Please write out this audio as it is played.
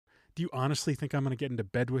you honestly think I'm going to get into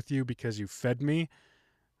bed with you because you fed me?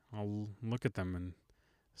 I'll look at them and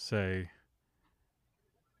say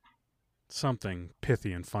something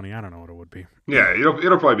pithy and funny. I don't know what it would be. Yeah, it'll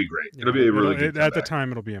probably be great. Yeah, it'll be a really good at the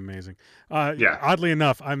time. It'll be amazing. Yeah. Oddly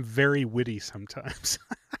enough, I'm very witty sometimes.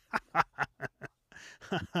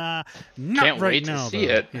 Not can't right wait now, to see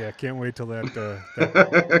though. it. Yeah, can't wait till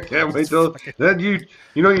that. Can't wait till then. You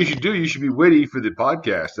know what you should do? You should be witty for the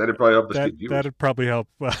podcast. That'd probably help us get viewers. That'd probably help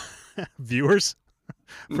viewers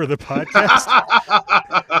for the podcast.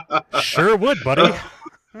 Sure would, buddy.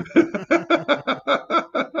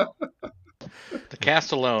 The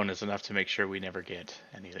cast alone is enough to make sure we never get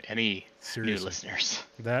any new listeners.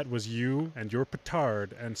 That was you and your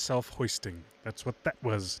petard and self-hoisting. That's what that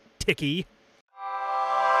was, Ticky.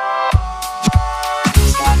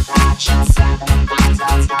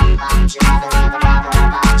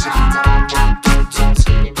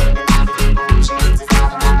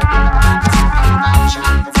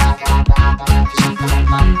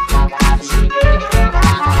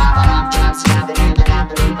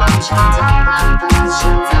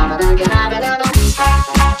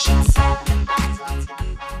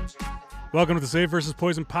 Welcome to the Save vs.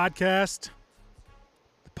 Poison podcast.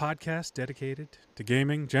 The podcast dedicated to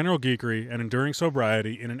gaming, general geekery, and enduring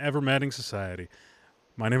sobriety in an ever-madding society.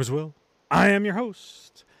 My name is Will. I am your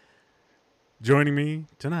host. Joining me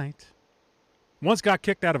tonight, once got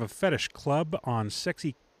kicked out of a fetish club on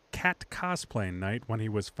sexy cat cosplay night when he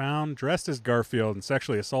was found dressed as Garfield and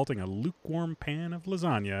sexually assaulting a lukewarm pan of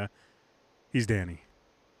lasagna. He's Danny.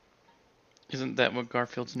 Isn't that what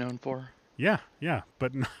Garfield's known for? Yeah,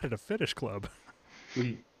 but not at a fetish club.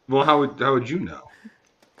 Well, how would you know?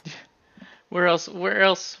 Where else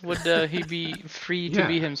would he be free to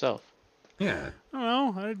be himself? Yeah. I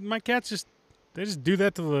don't know. My cats just do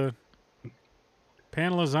that to the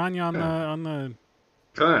pan of lasagna on the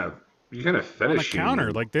You kind of fetish on the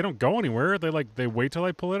counter. Like they don't go anywhere. They wait till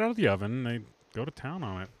I pull it out of the oven and they go to town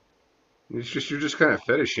on it. You're just kind of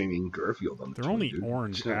fetish shaming Garfield. They're only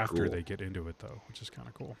orange after they get into it though, which is kind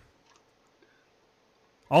of cool.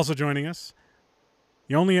 Also joining us,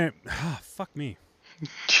 the only fuck me.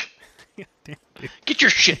 Get your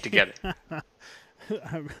shit together.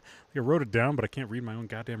 I wrote it down, but I can't read my own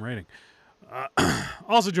goddamn writing.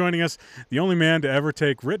 Also joining us, the only man to ever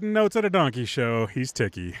take written notes at a donkey show. He's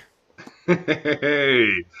Ticky.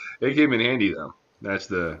 Hey, it came in handy though. That's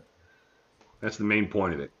the main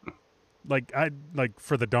point of it. Like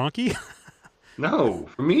for the donkey? No,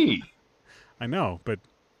 for me. I know, but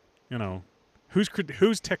you know,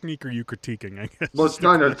 whose technique are you critiquing? I guess. Well, it's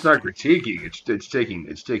not critiquing.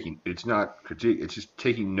 It's not critique. It's just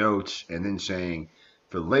taking notes and then saying,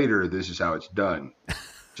 for later, this is how it's done.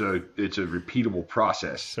 So it's a repeatable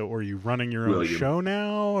process. So are you running your own show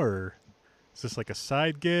now, or is this like a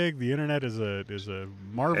side gig? The internet is a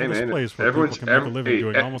marvelous place where people can make a living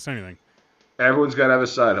doing almost anything. Everyone's got to have a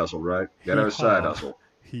side hustle, right? Got to have a side hustle.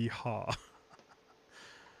 Hee-haw.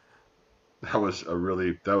 That was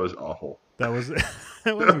awful. That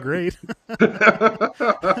wasn't great.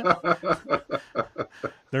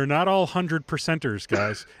 They're not all 100%ers,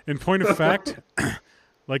 guys. In point of fact,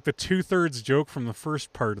 like the 2/3 joke from the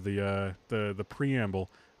first part of the preamble,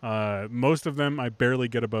 most of them I barely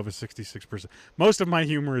get above a 66%. Most of my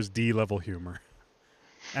humor is D-level humor.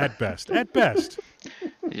 At best. At best.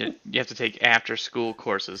 You have to take after-school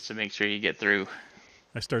courses to make sure you get through.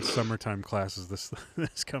 I start summertime classes this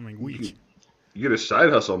coming week. You get a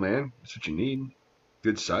side hustle, man. That's what you need.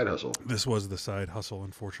 Good side hustle. This was the side hustle,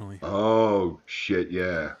 unfortunately. Oh, shit,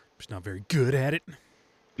 yeah. Just not very good at it. If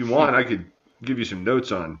you want, I could give you some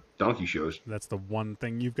notes on donkey shows. That's the one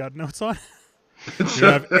thing you've got notes on? You don't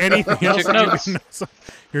have anything else you got notes on?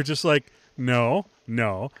 You're just like, no,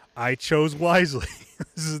 I chose wisely.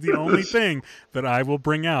 This is the only thing that I will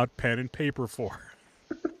bring out pen and paper for.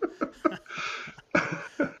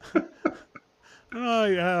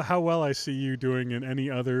 How well I see you doing in any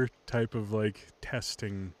other type of like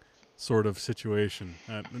testing sort of situation.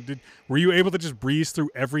 Were you able to just breeze through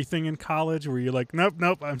everything in college? Were you like,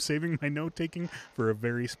 nope, I'm saving my note taking for a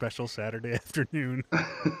very special Saturday afternoon?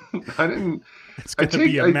 I didn't. It's going to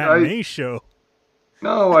be a matinee show.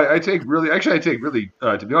 No, I take really, to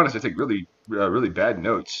be honest, I take really, really bad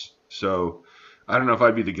notes. So I don't know if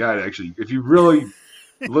I'd be the guy to actually, if you really,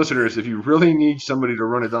 listeners, if you really need somebody to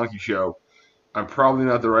run a donkey show, I'm probably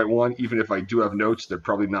not the right one. Even if I do have notes, they're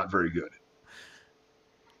probably not very good.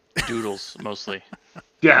 Doodles, mostly.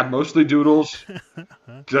 Yeah, mostly doodles.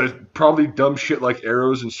 Probably dumb shit like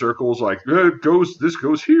arrows and circles, like this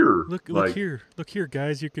goes here. Look here,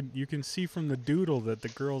 guys. You can see from the doodle that the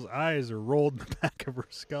girl's eyes are rolled in the back of her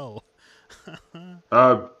skull.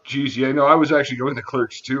 Geez, yeah, no, I was actually going the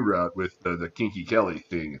Clerks 2 route with the Kinky Kelly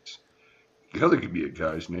thing. Kelly could be a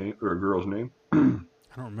guy's name or a girl's name. I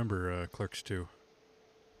don't remember Clerks 2.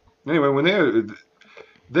 Anyway, when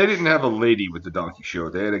they didn't have a lady with the donkey show,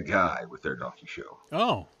 they had a guy with their donkey show.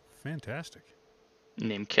 Oh, fantastic.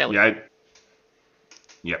 Named Kelly. Yeah.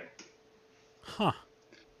 Yep. Huh.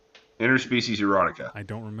 Interspecies erotica. I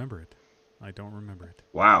don't remember it.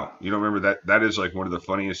 Wow, you don't remember that? That is like one of the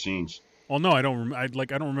funniest scenes. Well, no, I don't. I don't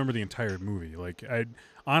remember the entire movie. Like, I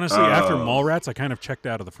honestly, after Mallrats, I kind of checked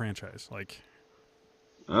out of the franchise. Like,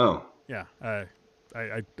 yeah, I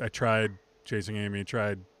tried Chasing Amy,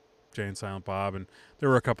 tried Jay and Silent Bob, and there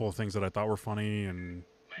were a couple of things that I thought were funny, and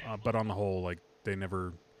but on the whole, like, they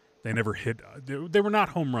never hit. They were not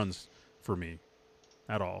home runs for me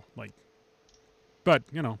at all. Like, but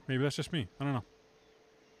maybe that's just me. I don't know.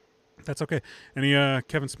 That's okay. Any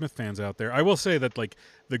Kevin Smith fans out there? I will say that, like,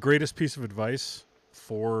 the greatest piece of advice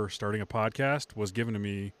for starting a podcast was given to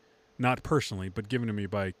me, not personally, but given to me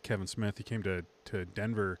by Kevin Smith. He came to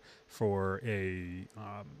Denver for a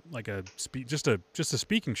just a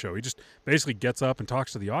speaking show. He just basically gets up and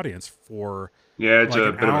talks to the audience for it's like a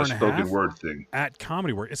an bit of hour a and spoken half word thing at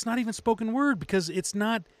Comedy Works. It's not even spoken word because it's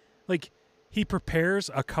not like he prepares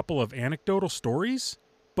a couple of anecdotal stories,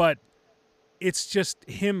 but it's just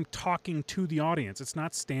him talking to the audience. It's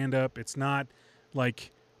not stand up. It's not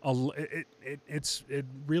like it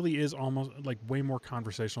really is almost like way more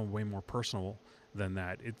conversational, way more personal than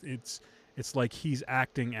that. It's like he's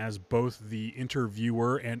acting as both the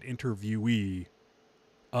interviewer and interviewee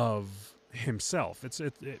of himself.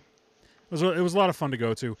 It was a lot of fun to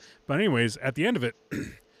go to. But anyways, at the end of it,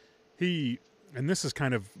 and this is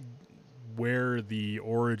kind of where the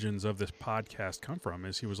origins of this podcast come from,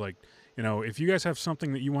 is he was like, if you guys have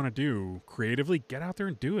something that you want to do creatively, get out there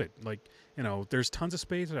and do it. Like, there's tons of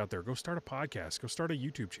spaces out there. Go start a podcast, go start a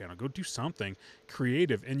YouTube channel, go do something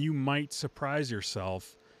creative, and you might surprise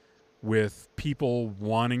yourself with people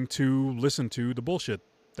wanting to listen to the bullshit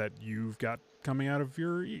that you've got coming out of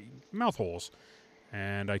your mouth holes.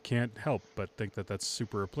 And I can't help but think that that's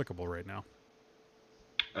super applicable right now.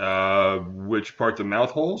 Which part, the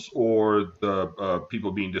mouth holes or the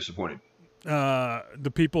people being disappointed?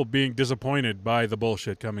 The people being disappointed by the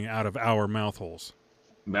bullshit coming out of our mouth holes.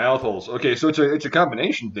 Mouth holes. Okay, so it's a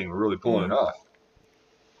combination thing. We're really pulling it off.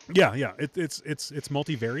 Yeah. It's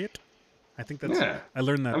multivariate. I think that's. Yeah. I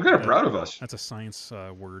learned that. I'm kind of proud of us. That's a science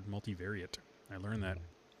word, multivariate. I learned that,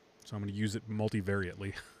 so I'm going to use it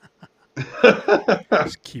multivariately.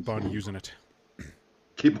 Just keep on using it.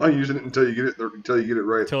 Keep on using it until you get it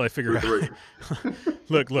right. Until I figure it out.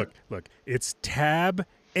 Look. It's tab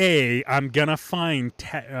A. I'm gonna find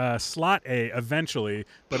slot A eventually,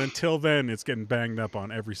 but until then, it's getting banged up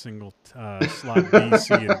on every single slot B,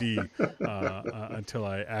 C, and D until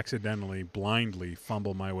I accidentally, blindly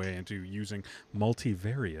fumble my way into using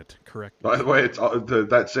multivariate correctly. By the way, it's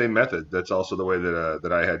that same method. That's also the way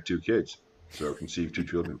that I had 2 kids, so conceived 2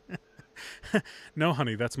 children. No,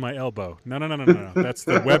 honey, that's my elbow. No. That's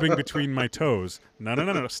the webbing between my toes.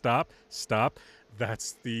 No. Stop.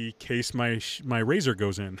 That's the case my razor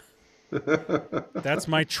goes in. That's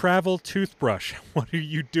my travel toothbrush. What are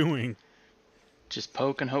you doing? Just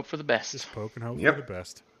poke and hope for the best. Just poke and hope for the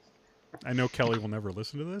best. I know Kelly will never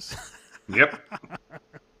listen to this. Yep.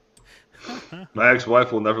 My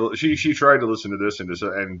ex-wife will never. She tried to listen to this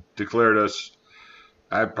and declared us,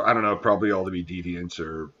 I don't know, probably all to be deviants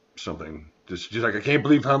or something. Just like, I can't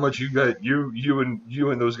believe how much you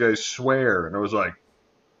and those guys swear. And I was like,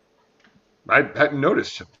 I hadn't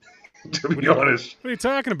noticed, to be honest. What are you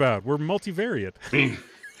talking about? We're multivariate. I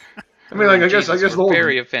mean, like, I guess the whole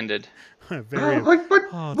very offended. That's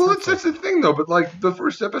the thing though. But like the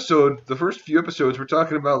first few episodes, we're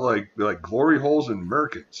talking about like glory holes and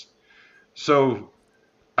merkins. So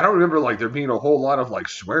I don't remember like there being a whole lot of like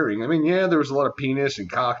swearing. I mean, yeah, there was a lot of penis and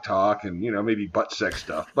cock talk and maybe butt sex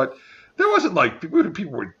stuff, but there wasn't like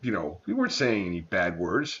people were we weren't saying any bad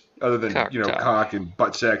words other than cock and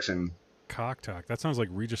butt sex and cock talk. That sounds like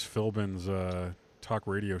Regis Philbin's talk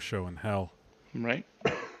radio show in hell. Right.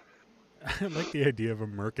 I like the idea of a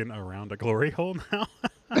merkin around a glory hole now.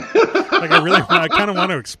 Like I kind of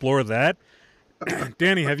want to explore that.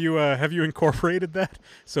 Danny, have you incorporated that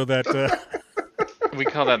so that we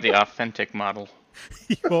call that the authentic model?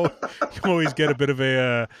 You always get a bit of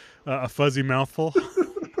a fuzzy mouthful,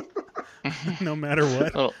 no matter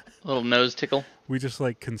what. A little nose tickle. We just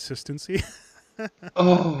like consistency.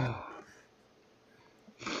 Oh.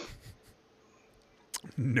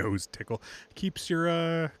 Nose tickle keeps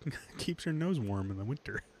your nose warm in the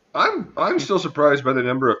winter. I'm still surprised by the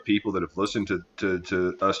number of people that have listened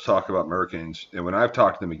to us talk about Merkins, and when I've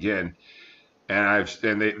talked to them again, and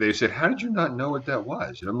they said, "How did you not know what that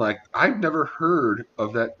was?" And I'm like, "I've never heard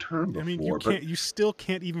of that term I mean, before." But you still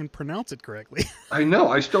can't even pronounce it correctly. I know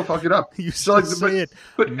I still fuck it up. You still say it,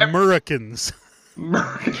 Merkins.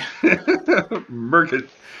 Merkin.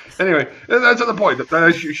 Anyway, that's not the point.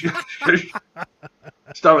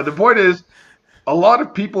 Stop it. The point is, a lot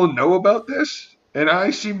of people know about this, and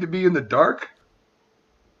I seem to be in the dark.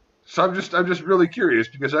 So I'm just really curious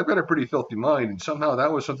because I've got a pretty filthy mind, and somehow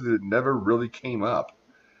that was something that never really came up.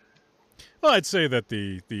 Well, I'd say that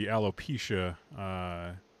the alopecia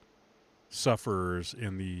sufferers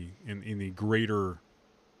in the greater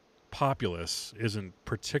populace isn't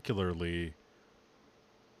particularly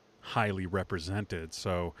highly represented.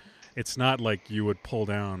 So it's not like you would pull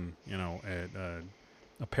down,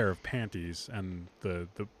 a pair of panties and the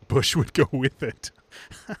bush would go with it.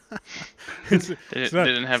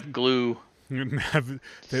 Didn't have glue.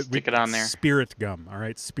 Stick it on there. Spirit gum, all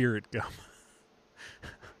right? Spirit gum.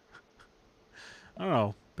 I don't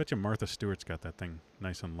know. Bet you Martha Stewart's got that thing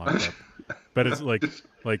nice and locked up. But it's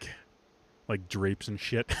like drapes and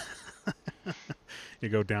shit. You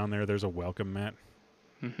go down there, there's a welcome mat.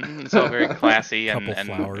 Mm-hmm. It's all very classy and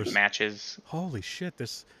flowers. Matches. Holy shit!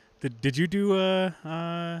 Did you do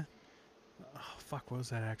what was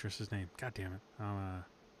that actress's name? God damn it! I'll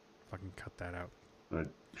fucking cut that out.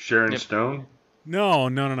 Sharon Stone? No.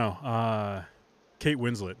 Kate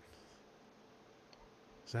Winslet.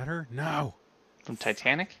 Is that her? No. From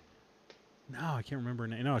Titanic? No, I can't remember her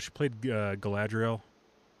name. No, she played Galadriel.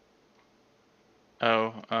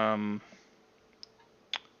 Oh,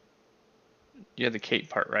 yeah, the Kate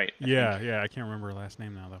part, right? Yeah, I can't remember her last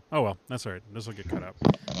name now, though. Oh, well, that's all right. This will get cut out.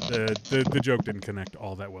 The joke didn't connect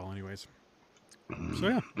all that well anyways. So,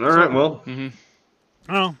 yeah. All right, well. Mm-hmm.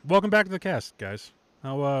 Oh, welcome back to the cast, guys.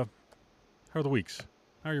 How are the weeks?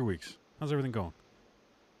 How are your weeks? How's everything going?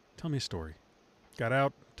 Tell me a story. Got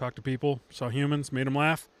out, talked to people, saw humans, made them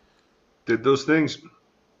laugh. Did those things.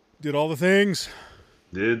 Did all the things.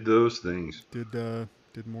 Did those things.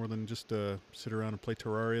 Did more than just sit around and play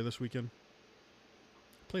Terraria this weekend.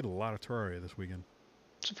 Played a lot of Terraria this weekend.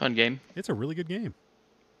 It's a fun game. It's a really good game.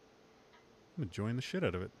 I'm enjoying the shit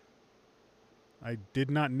out of it. I did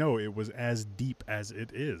not know it was as deep as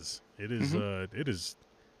it is. It is it is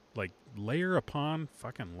like layer upon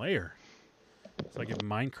fucking layer. It's like if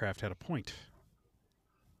Minecraft had a point.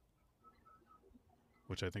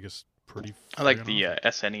 Which I think is pretty I like the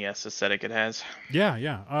awesome. SNES aesthetic it has.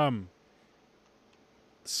 Yeah.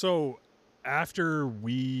 So after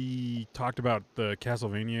we talked about the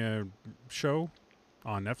Castlevania show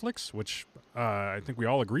on Netflix, which I think we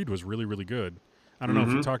all agreed was really, really good. I don't know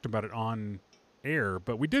if we talked about it on air,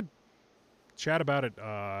 but we did chat about it,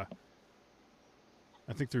 I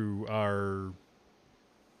think through our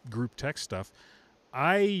group text stuff.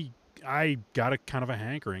 I got a kind of a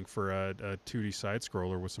hankering for a 2D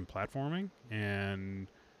side-scroller with some platforming, and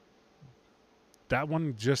that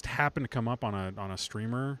one just happened to come up on a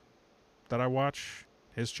streamer that I watch,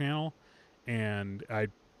 his channel, and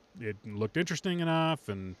it looked interesting enough,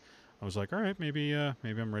 and I was like, all right, maybe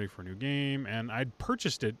I'm ready for a new game. And I'd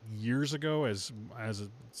purchased it years ago as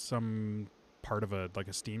some part of a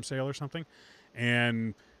Steam sale or something,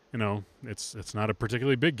 and it's not a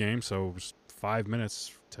particularly big game, so it was 5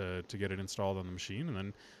 minutes to get it installed on the machine and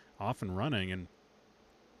then off and running. And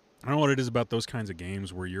I don't know what it is about those kinds of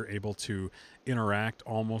games where you're able to interact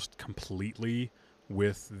almost completely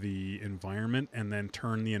with the environment and then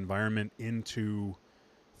turn the environment into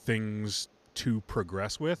things to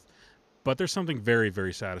progress with. But there's something very,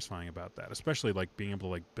 very satisfying about that, especially like being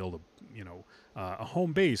able to build a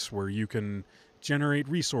home base where you can generate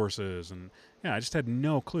resources. And yeah, I just had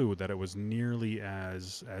no clue that it was nearly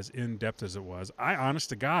as in depth as it was. I, honest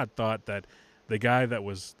to God, thought that the guy that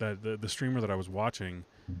was the streamer that I was watching,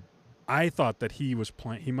 I thought that he was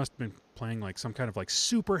playing. He must have been playing like some kind of like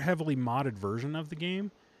super heavily modded version of the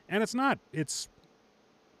game, and it's not. It's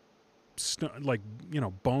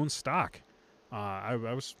bone stock. I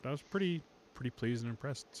was pretty pleased and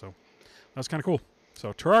impressed. So that was kind of cool.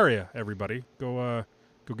 So Terraria, everybody, go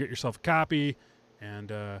get yourself a copy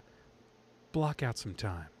and block out some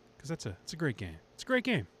time because it's a great game. It's a great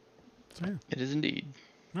game. So, yeah. It is indeed.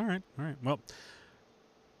 All right. Well,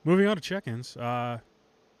 moving on to check-ins.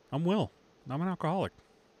 I'm Will. I'm an alcoholic.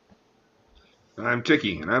 I'm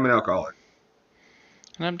Tiki, and I'm an alcoholic.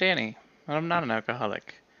 And I'm Danny, and I'm not an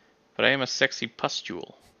alcoholic, but I am a sexy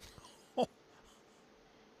pustule.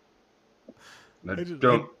 I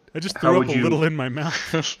just threw up a little in my mouth.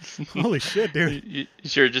 Holy shit, dude. You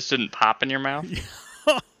sure it just didn't pop in your mouth?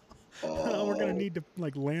 I need to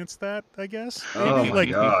like lance that, I guess. Oh Maybe? my Like,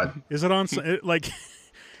 god. is it on like?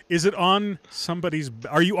 Is it on somebody's?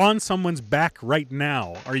 Are you on someone's back right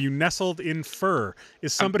now? Are you nestled in fur?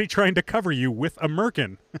 Is somebody trying to cover you with a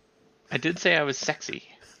merkin? I did say I was sexy.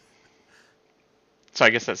 So I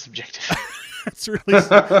guess that's subjective. That's really.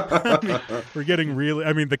 I mean, we're getting really.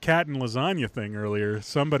 I mean, the cat and lasagna thing earlier.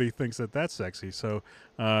 Somebody thinks that that's sexy. So,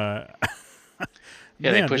 Yeah,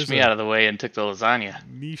 man, they pushed me out of the way and took the lasagna.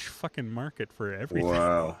 niche fucking market for everything.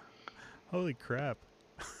 Wow. Holy crap!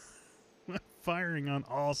 Firing on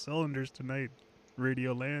all cylinders tonight,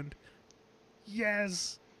 Radio Land.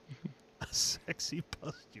 Yes, a sexy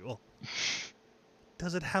pustule.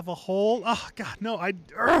 Does it have a hole? Oh God, no!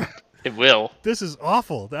 It will. This is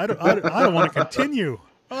awful. I don't want to continue.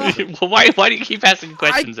 Oh, Well, why do you keep asking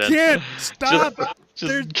questions? I then? can't stop.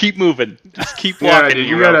 Just keep moving. Just keep Yeah, walking. dude,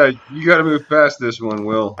 you Nero. gotta move past this one,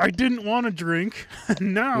 Will. I didn't want to drink.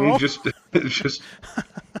 No. You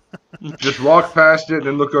just walk past it and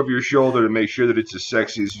then look over your shoulder to make sure that it's as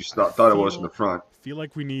sexy as you thought it was in the front. Feel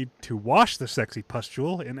like we need to wash the sexy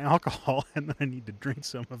pustule in alcohol, and then I need to drink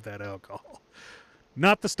some of that alcohol.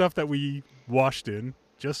 Not the stuff that we washed in,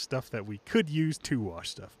 just stuff that we could use to wash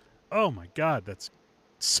stuff. Oh my God, that's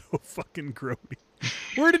so fucking grody.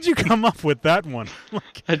 Where did you come up with that one?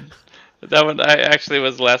 That one I actually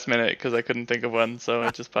was last minute because I couldn't think of one, so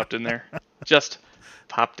it just popped in there. Just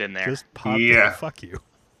popped in there. Just pop Yeah. in. Fuck you.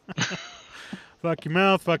 Fuck your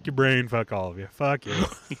mouth, fuck your brain, fuck all of you. Fuck you.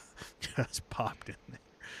 Just popped in there.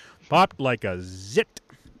 Popped like a zit.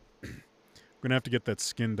 We're gonna have to get that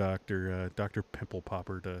skin doctor, Dr. Pimple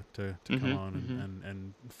Popper, to come on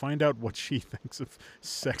and find out what she thinks of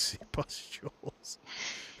sexy pustules.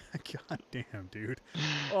 God damn, dude.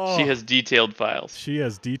 Oh, She has detailed files. She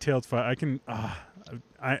has detailed I can.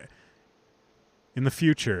 In the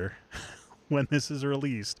future, when this is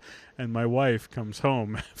released, and my wife comes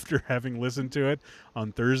home after having listened to it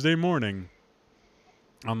on Thursday morning,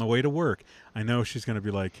 on the way to work, I know she's gonna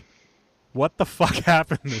be like, "What the fuck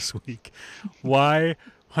happened this week? Why?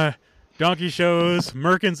 Donkey shows,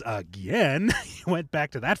 Merkins again? You went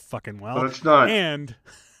back to that fucking well, But it's not. and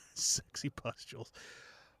sexy pustules."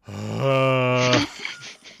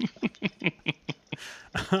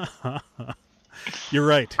 You're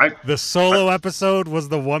right. The solo episode was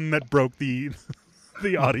the one that broke the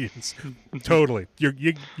audience. Totally. You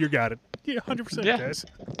got it. Yeah, 100%, Yeah. guys.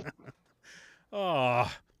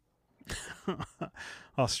 Oh.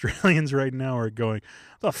 Australians right now are going,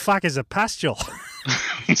 the fuck is a pustule?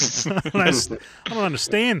 I don't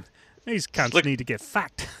understand. These cunts need to get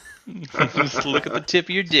fucked. Just look at the tip of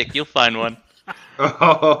your dick. You'll find one.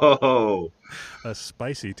 Oh, A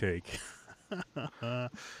spicy take.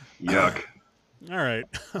 yuck. All right.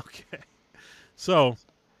 Okay. So,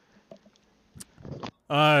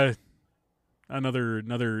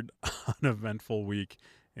 another uneventful week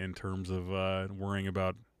in terms of worrying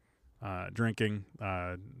about drinking.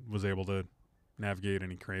 Was able to navigate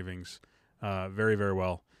any cravings very, very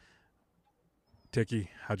well. Tiki,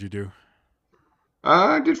 how'd you do?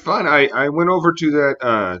 I did fine. I went over to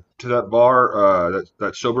that bar,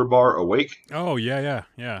 that sober bar, Awake. Oh yeah.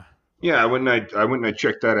 Yeah, I went and I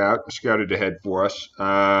checked that out. I scouted ahead for us.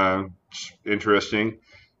 It's interesting.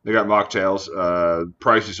 They got mocktails.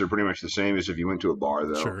 Prices are pretty much the same as if you went to a bar,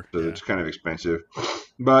 though. Sure, So yeah. it's kind of expensive.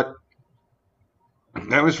 But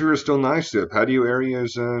the atmosphere is still nice. The patio area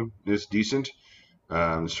is decent.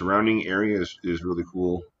 The surrounding area is really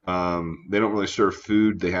cool. They don't really serve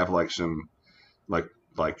food. They have like some like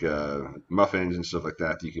muffins and stuff like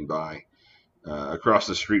that you can buy. Across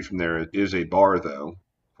the street from there is a bar, though.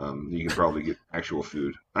 You can probably get actual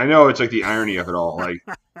food. I know it's like the irony of it all. Like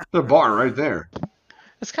the bar right there.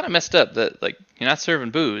 It's kind of messed up that like you're not serving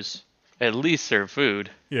booze. At least serve food.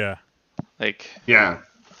 Yeah. Like Yeah,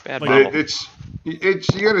 bad Like, model. it's you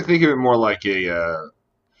got to think of it more like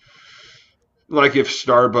like if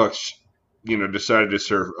Starbucks, decided to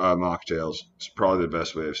serve mocktails. It's probably the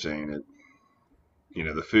best way of saying it.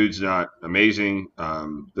 The food's not amazing.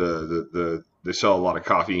 They sell a lot of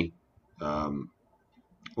coffee.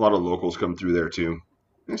 A lot of locals come through there too.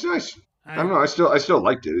 It's nice. I don't know. I still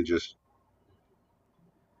liked it. It just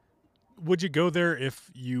Would you go there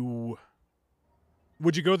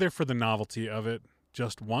Would you go there for the novelty of it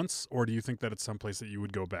just once, or do you think that it's someplace that you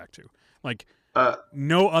would go back to? Like,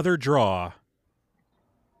 no other draw,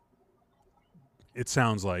 it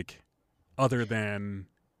sounds like, other than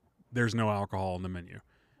there's no alcohol on the menu.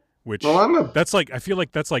 Which, that's like, I feel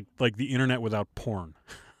like that's like the internet without porn.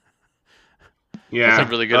 yeah. That's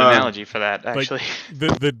a really good analogy for that, actually.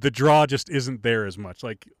 The draw just isn't there as much.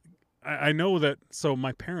 Like, I know that, so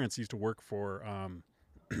my parents used to work for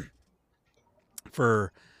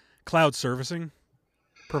for cloud servicing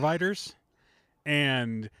providers,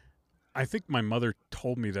 and I think my mother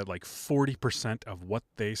told me that like 40% of what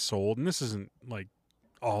they sold, and this isn't like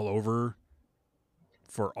all over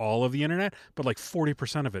for all of the internet, but like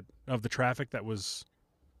 40% of it, of the traffic that was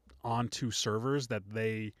onto servers that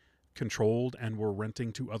they controlled and were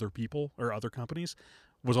renting to other people or other companies,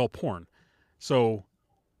 was all porn. So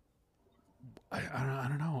I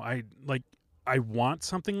don't know. I want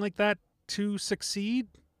something like that to succeed,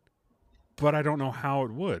 but I don't know how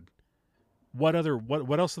it would. What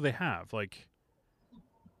else do they have? Like,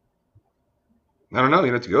 I don't know.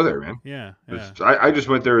 You have to go there, man. yeah. I just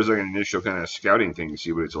went there as like an initial kind of scouting thing to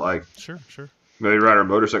see what it's like. Sure. Maybe ride our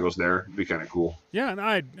motorcycles there. It'd be kind of cool.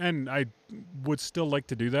 Yeah, and I would still like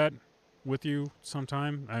to do that with you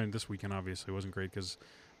sometime. I mean, this weekend obviously wasn't great because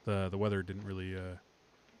the weather didn't really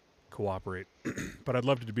cooperate. But I'd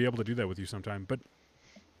love to be able to do that with you sometime. But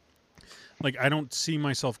like, I don't see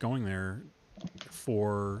myself going there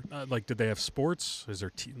for like. Did they have sports? Is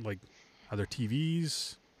there are there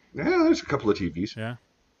TVs? Yeah, there's a couple of TVs. Yeah,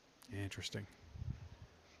 interesting.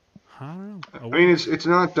 I don't know. I mean, it's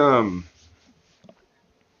not.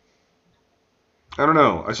 I don't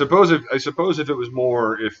know. I suppose if it was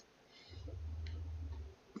more if.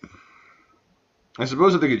 I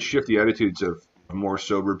suppose if they could shift the attitudes of more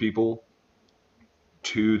sober people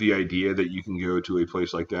to the idea that you can go to a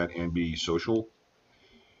place like that and be social,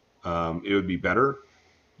 it would be better.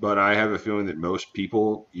 But I have a feeling that most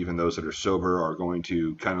people, even those that are sober, are going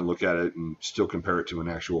to kind of look at it and still compare it to an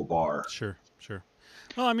actual bar. Sure.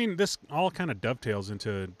 Well, I mean, this all kind of dovetails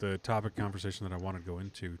into the topic conversation that I wanted to go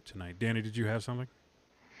into tonight. Danny, did you have something?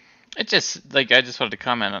 It just like I just wanted to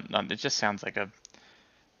comment on it. Just sounds like a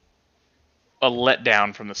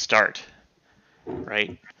letdown from the start,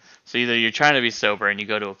 right? So either you're trying to be sober and you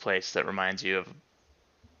go to a place that reminds you of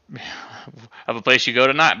a place you go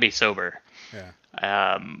to not be sober.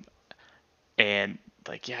 Yeah. And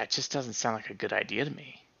like, yeah, it just doesn't sound like a good idea to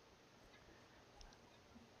me.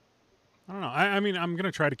 I don't know. I mean, I'm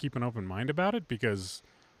gonna try to keep an open mind about it because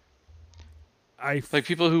like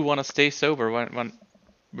people who want to stay sober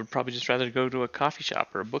would probably just rather go to a coffee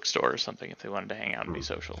shop or a bookstore or something if they wanted to hang out and be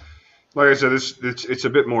social. Like I said, it's a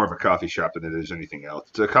bit more of a coffee shop than it is anything else.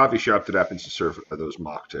 It's a coffee shop that happens to serve those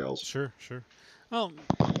mocktails. Sure. Well,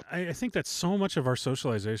 I think that so much of our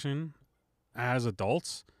socialization as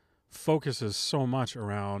adults focuses so much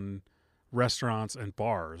around restaurants and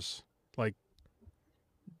bars. Like,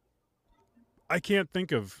 I can't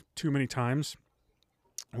think of too many times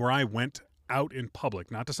where I went out in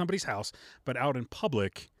public, not to somebody's house, but out in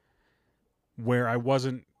public where I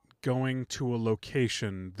wasn't going to a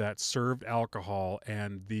location that served alcohol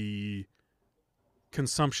and the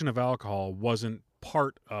consumption of alcohol wasn't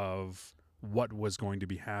part of what was going to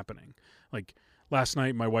be happening. Like last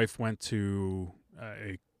night, my wife went to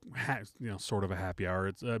sort of a happy hour.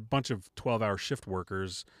 It's a bunch of 12-hour shift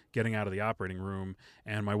workers getting out of the operating room,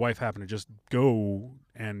 and my wife happened to just go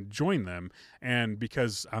and join them. And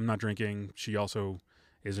because I'm not drinking, she also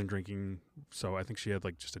isn't drinking, so I think she had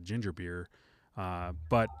like just a ginger beer.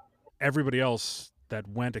 But everybody else that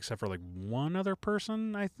went, except for like one other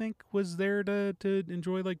person, I think was there to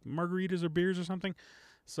enjoy like margaritas or beers or something.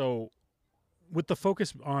 So with the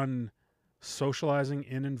focus on socializing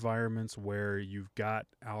in environments where you've got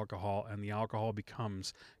alcohol and the alcohol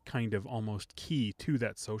becomes kind of almost key to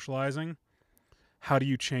that socializing, how do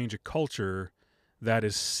you change a culture that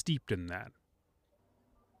is steeped in that?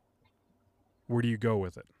 Where do you go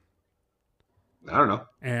with it? I don't know.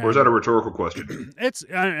 Or is that a rhetorical question? It's,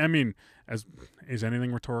 I mean, is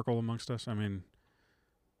anything rhetorical amongst us? I mean,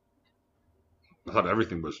 I thought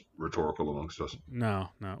everything was rhetorical amongst us. No.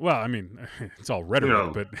 Well, I mean, it's all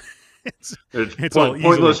rhetoric, but it's all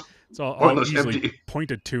pointless. It's all easily empty.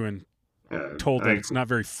 Pointed to and told that it's not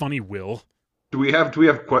very funny. Will, do we have?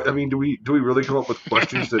 I mean, do we really come up with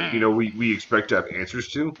questions that we expect to have answers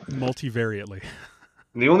to? Multivariately.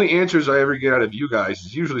 And the only answers I ever get out of you guys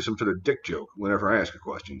is usually some sort of dick joke whenever I ask a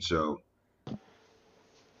question. So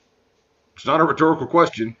it's not a rhetorical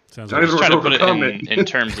question. Sounds not like even a Trying to rhetorical put comment. it in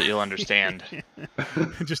terms that you'll understand.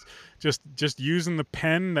 just using the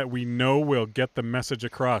pen that we know will get the message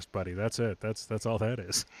across, buddy. That's it. That's all that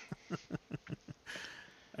is.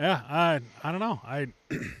 Yeah, I don't know.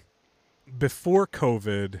 Before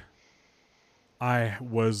COVID, I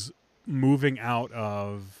was moving out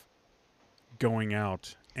of going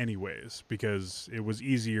out anyways because it was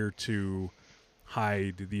easier to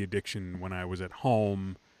hide the addiction when I was at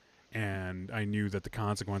home, and I knew that the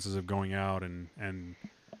consequences of going out and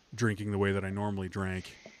drinking the way that I normally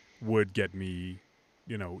drank would get me,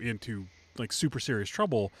 into like super serious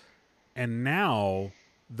trouble And now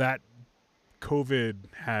that COVID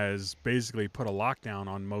has basically put a lockdown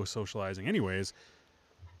on most socializing, anyways,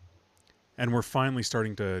 and we're finally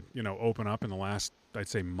starting to, open up in the last, I'd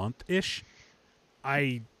say, month-ish.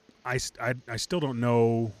 I still don't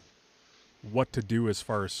know what to do as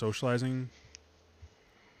far as socializing.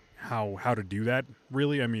 How to do that,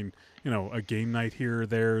 really? I mean, a game night here or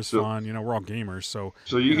there is So fun. We're all gamers, so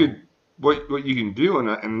so you could what you can do,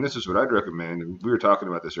 and this is what I'd recommend. And we were talking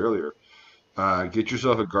about this earlier. Get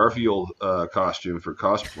yourself a Garfield costume for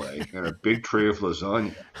cosplay and a big tray of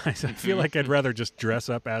lasagna. I feel like I'd rather just dress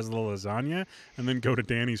up as the lasagna and then go to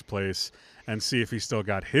Danny's place and see if he still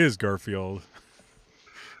got his Garfield.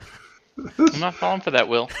 I'm not falling for that,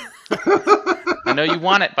 Will. I know you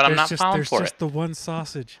want it, but I'm not falling for There's it. just the one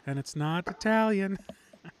sausage, and it's not Italian.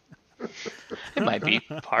 It might be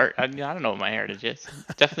part. I don't know what my heritage is.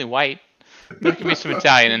 It's definitely white. There could be some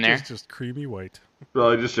Italian in there. It's just creamy white.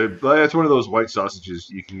 Well, I just said it's one of those white sausages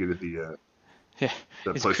you can get at the. Yeah.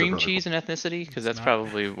 That Is place cream up cheese an ethnicity? Because that's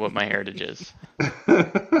probably what my heritage is.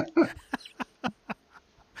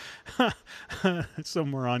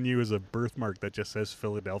 Somewhere on you is a birthmark that just says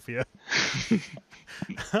Philadelphia.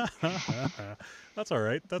 That's all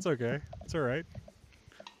right. That's okay. It's all right.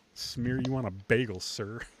 Smear you on a bagel,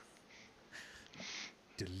 sir.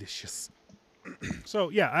 Delicious. So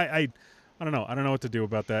yeah, I don't know. I don't know what to do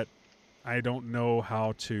about that. I don't know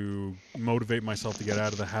how to motivate myself to get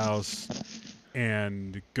out of the house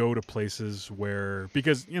and go to places where,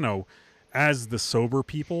 because as the sober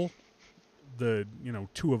people, the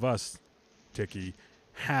two of us, Tiki,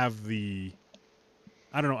 have the,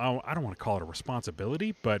 I don't know, I don't want to call it a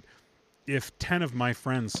responsibility, but if 10 of my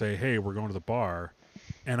friends say, hey, we're going to the bar,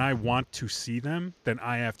 and I want to see them, then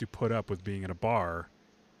I have to put up with being at a bar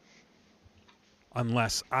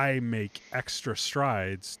unless I make extra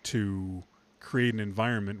strides to create an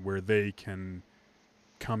environment where they can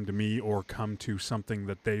come to me or come to something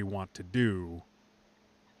that they want to do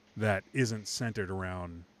that isn't centered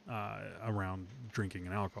around drinking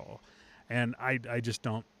and alcohol. And I just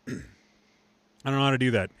don't I don't know how to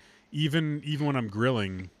do that. Even when I'm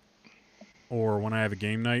grilling or when I have a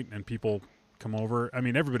game night and people come over, I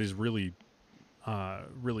mean everybody's really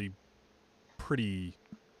pretty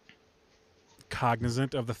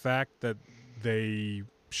cognizant of the fact that they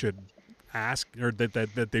should ask, or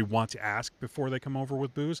that they want to ask before they come over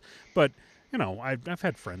with booze. But I've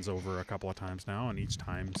had friends over a couple of times now, and each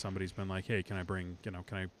time somebody's been like, "Hey, can I bring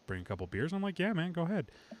a couple beers?" I'm like, "Yeah, man, go ahead.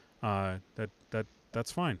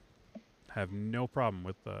 That's fine. Have no problem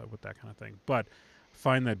with that kind of thing." But I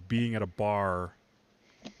find that being at a bar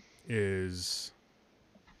is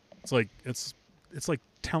it's like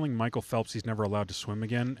telling Michael Phelps he's never allowed to swim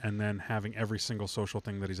again, and then having every single social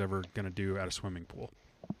thing that he's ever going to do at a swimming pool.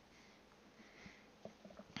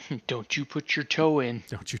 Don't you put your toe in.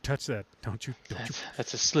 Don't you touch that. Don't you.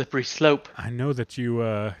 That's a slippery slope. I know that you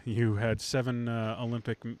had 7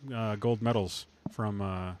 Olympic gold medals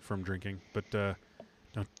from drinking, but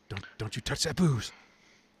don't you touch that booze.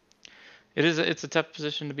 It's a tough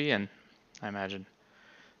position to be in, I imagine,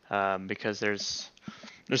 because there's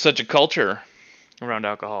such a culture around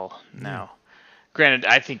alcohol now. Granted,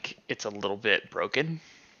 I think it's a little bit broken.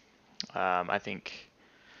 I think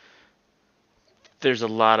there's a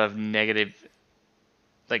lot of negative,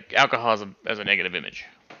 like alcohol as a negative image,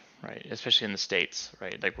 right? Especially in the States,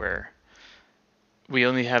 right? Like where we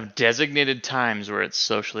only have designated times where it's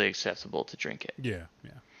socially acceptable to drink it. Yeah.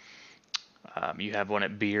 You have one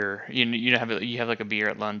at beer. You have like a beer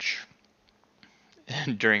at lunch,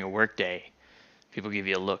 and during a work day, people give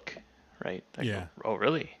you a look, right? Like, Yeah. Oh,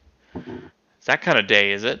 really? It's that kind of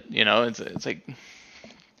day, is it? It's like,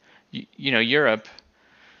 Europe.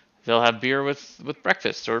 They'll have beer with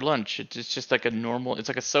breakfast or lunch. It's just like it's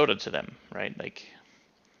like a soda to them, right? Like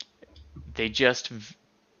they just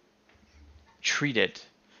treat it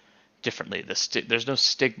differently. There's no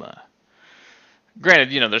stigma.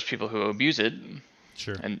 Granted, there's people who abuse it.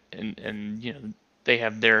 Sure. And they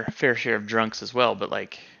have their fair share of drunks as well, but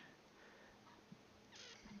like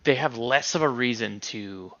they have less of a reason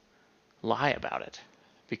to lie about it,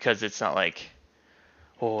 because it's not like,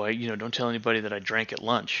 oh, don't tell anybody that I drank at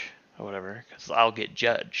lunch or whatever, because I'll get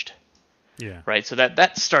judged. Yeah. Right. So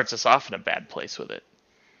that starts us off in a bad place with it.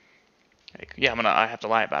 Like, yeah, I have to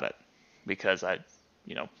lie about it because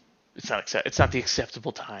it's not the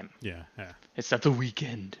acceptable time. Yeah. It's not the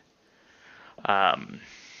weekend. So I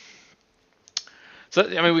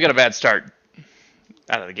mean, we got a bad start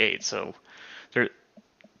out of the gate. So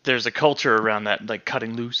there's a culture around that, like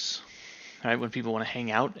cutting loose. Right, when people want to hang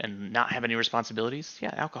out and not have any responsibilities,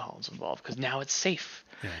 yeah, alcohol is involved because now it's safe.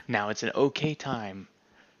 Yeah. Now it's an okay time.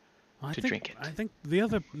 I to think, drink it. I think the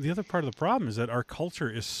other part of the problem is that our culture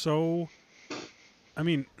is so. I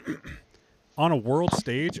mean, on a world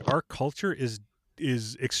stage, our culture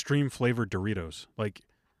is extreme flavored Doritos. Like,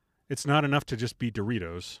 it's not enough to just be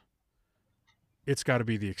Doritos. It's got to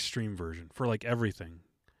be the extreme version for like everything.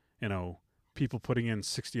 You know, people putting in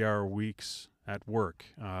 60-hour weeks at work.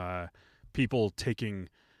 People taking,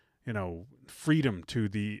 freedom to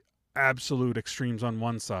the absolute extremes on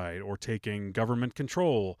one side, or taking government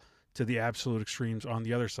control to the absolute extremes on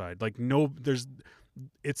the other side. Like, no,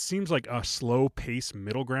 it seems like a slow pace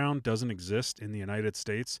middle ground doesn't exist in the United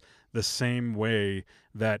States the same way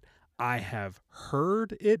that I have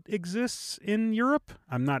heard it exists in Europe.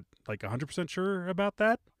 I'm not like 100% sure about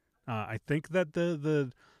that. I think that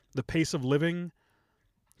the pace of living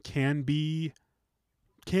can be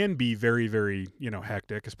very, very,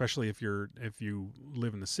 hectic, especially if you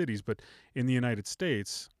live in the cities. But in the United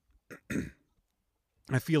States,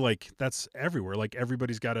 I feel like that's everywhere. Like,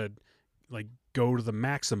 everybody's got to like go to the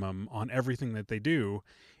maximum on everything that they do,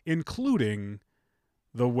 including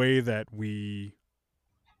the way that we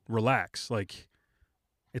relax. Like,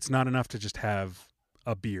 it's not enough to just have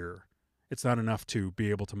a beer. It's not enough to be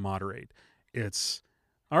able to moderate. It's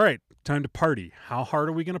all right, time to party. How hard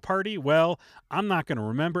are we going to party? Well, I'm not going to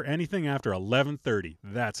remember anything after 11:30.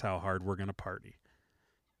 That's how hard we're going to party.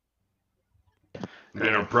 And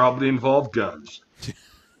it'll probably involve guns.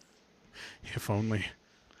 If only.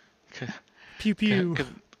 Pew pew.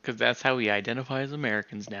 Because that's how we identify as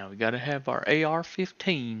Americans now. We gotta have our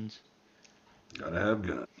AR-15s. Gotta have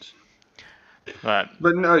guns. But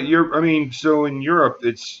no, so in Europe,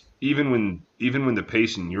 it's even when the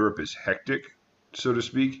pace in Europe is hectic, so to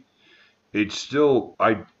speak, it's still,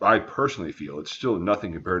 I personally feel it's still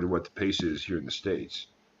nothing compared to what the pace is here in the States.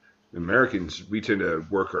 Americans, we tend to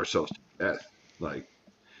work ourselves to death. Like,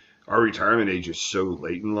 our retirement age is so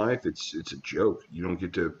late in life, it's a joke. You don't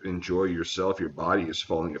get to enjoy yourself. Your body is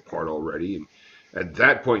falling apart already, and at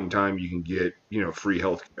that point in time, you can get free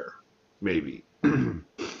health care, maybe.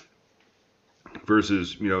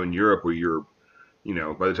 Versus in Europe, where you're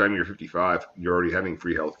by the time you're 55, you're already having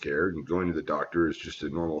free health care, and going to the doctor is just a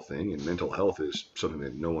normal thing, and mental health is something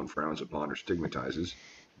that no one frowns upon or stigmatizes.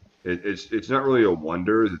 It's not really a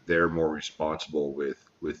wonder that they're more responsible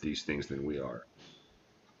with these things than we are.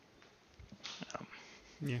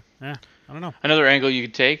 Yeah, I don't know. Another angle you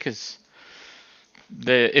could take is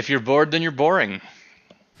if you're bored, then you're boring.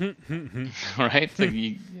 Right?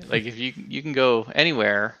 Like if you can go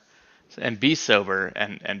anywhere and be sober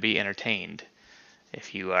and be entertained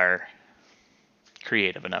if you are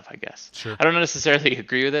creative enough, I guess. Sure. I don't necessarily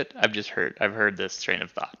agree with it. I've heard this train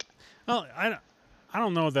of thought. Well, I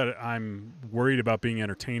don't know that I'm worried about being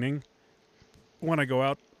entertaining when I go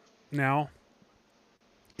out now.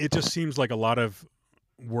 It just seems like a lot of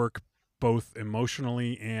work, both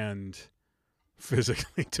emotionally and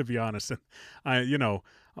physically, to be honest. And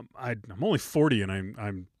I'm only 40,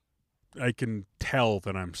 and I can tell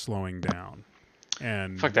that I'm slowing down.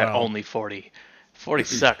 And fuck that, only 40. 40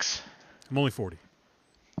 sucks. I'm only 40.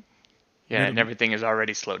 Yeah, and everything is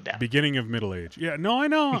already slowed down. Beginning of middle age. Yeah, no, I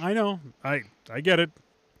know. I get it.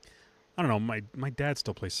 I don't know. My dad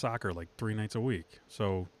still plays soccer like 3 nights a week.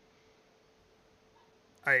 So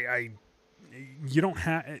you don't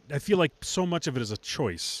have. I feel like so much of it is a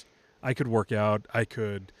choice. I could work out. I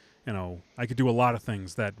could do a lot of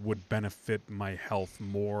things that would benefit my health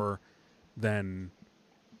more than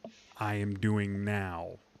I am doing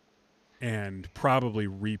now, and probably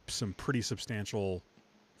reap some pretty substantial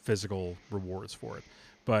physical rewards for it.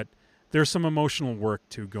 But there's some emotional work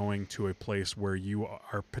to going to a place where you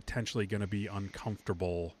are potentially going to be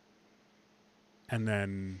uncomfortable and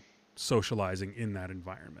then socializing in that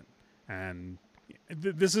environment. And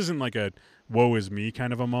this isn't like a woe is me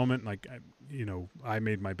kind of a moment. Like, I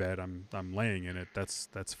made my bed, I'm laying in it.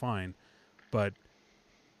 That's fine. But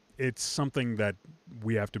it's something that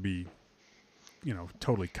we have to be,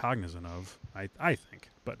 totally cognizant of, I think.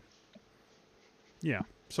 But yeah.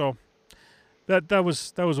 So that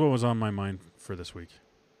was what was on my mind for this week.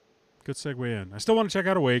 Good segue in. I still want to check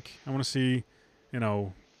out Awake. I want to see,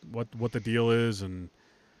 what the deal is, and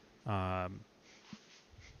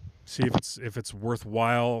see if it's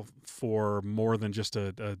worthwhile for more than just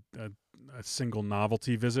a single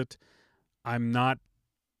novelty visit.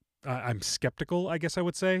 I'm skeptical, I guess I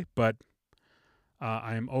would say, but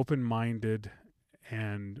I am open-minded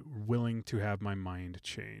and willing to have my mind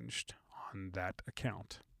changed on that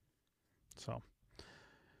account. So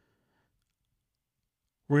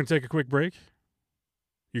we're going to take a quick break.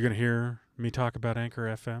 You're going to hear me talk about Anchor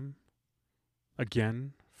FM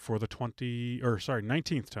again for the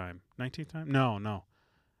 19th time. 19th time? No.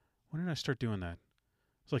 When did I start doing that?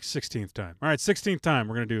 It's like 16th time. All right, 16th time.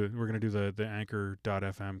 We're gonna do the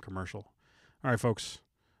Anchor.fm commercial. All right, folks.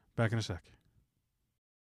 Back in a sec.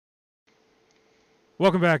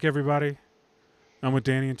 Welcome back, everybody. I'm with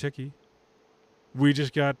Danny and Tiki. We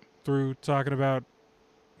just got through talking about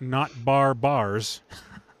not bars.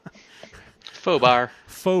 Faux bar.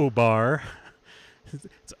 Faux bar.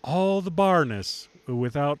 It's all the barness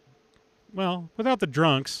without the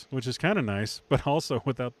drunks, which is kind of nice, but also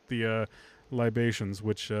without the libations,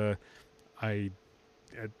 which I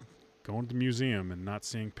going to the museum and not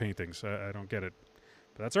seeing paintings. I don't get it.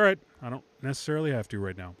 But that's all right. I don't necessarily have to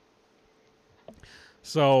right now.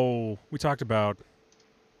 So we talked about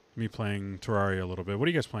me playing Terraria a little bit. What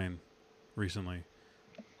are you guys playing recently?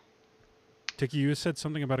 Tiki, you said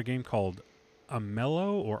something about a game called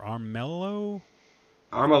Amello or Armello?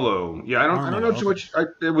 Armello. Yeah, I don't know too much.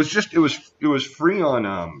 It was free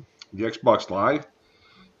on the Xbox Live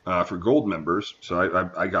for gold members, so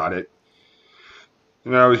I got it.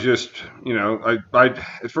 And I was just, I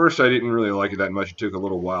at first I didn't really like it that much. It took a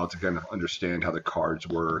little while to kind of understand how the cards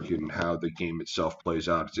work and how the game itself plays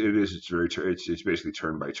out. It's basically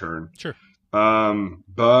turn by turn. Sure.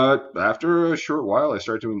 But after a short while, I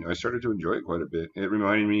started to enjoy it quite a bit. It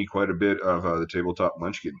reminded me quite a bit of the tabletop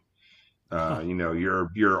Munchkin.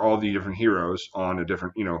 You're all the different heroes on a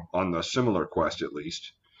different, on the similar quest at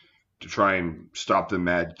least, to try and stop the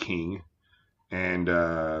Mad King. And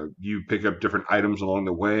you pick up different items along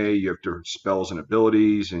the way. You have different spells and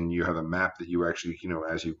abilities, and you have a map that you actually,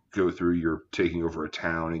 as you go through, you're taking over a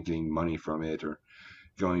town and getting money from it, or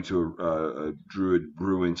going to a druid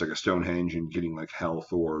ruins like a Stonehenge and getting like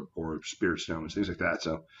health or spirit stones, things like that.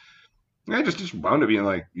 So I just wound up being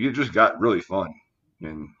like, you just got really fun,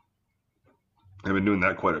 and I've been doing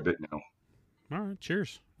that quite a bit now. All right,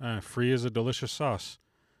 cheers. Free is a delicious sauce.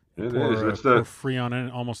 It pour, is. That's pour free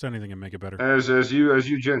on almost anything and make it better. As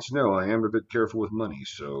you gents know, I am a bit careful with money,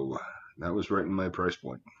 so that was right in my price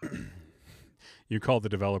point. You called the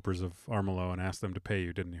developers of Armello and asked them to pay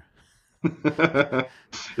you, didn't you? It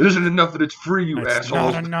isn't enough that it's free, you it's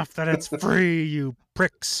assholes. Not enough that it's free, you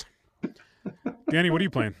pricks. Danny, what are you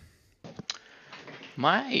playing?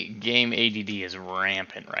 My game ADD is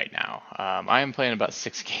rampant right now. I am playing about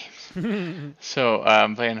 6 games. So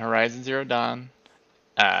I'm playing Horizon Zero Dawn.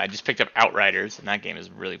 I just picked up Outriders, and that game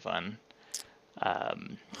is really fun. A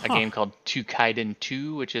game called Tukaiden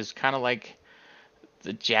 2, which is kind of like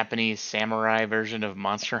the Japanese samurai version of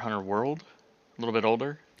Monster Hunter World. A little bit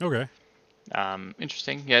older. Okay.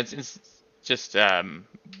 Interesting. Yeah, it's just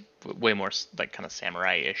way more like kind of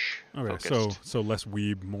samurai-ish. Okay, focused. so less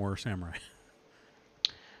weeb, more samurai.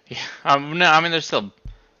 Yeah. No, I mean there's still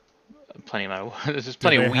plenty of there's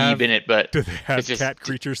plenty of weeb in it, but do they have it's just, cat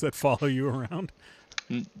creatures that follow you around?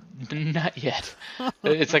 Not yet.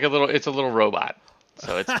 It's like a little robot,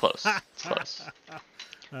 so it's close. It's close.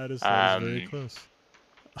 That is very close.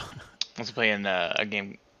 I was playing a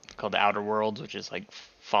game called The Outer Worlds, which is like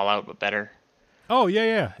Fallout but better. Oh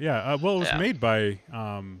yeah. Well, it was made by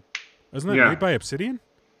isn't that made by Obsidian?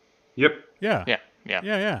 Yep. Yeah.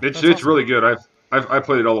 Yeah. It's awesome. really good. I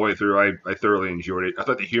played it all the way through. I thoroughly enjoyed it. I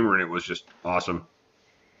thought the humor in it was just awesome.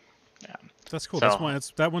 Yeah. That's cool. So,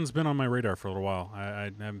 that one's been on my radar for a little while.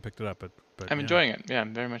 I haven't picked it up, but I'm enjoying it. Yeah,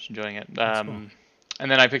 I'm very much enjoying it. Cool.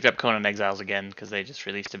 And then I picked up Conan Exiles again because they just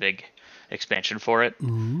released a big expansion for it.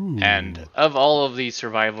 Ooh. And of all of the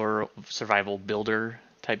survival builder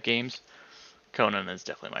type games, Conan is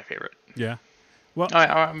definitely my favorite. Yeah. Well,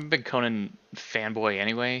 I'm a big Conan fanboy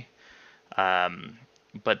anyway,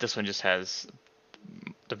 but this one just has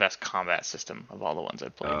the best combat system of all the ones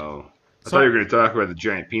I've played. Oh. I thought you were going to talk about the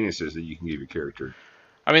giant penises that you can give your character.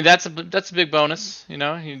 I mean, that's a big bonus, you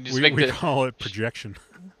know. You just we call it projection.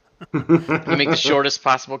 You make the shortest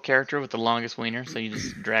possible character with the longest wiener, so you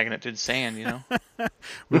just dragging it through the sand, you know.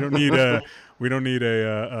 We don't need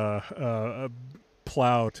a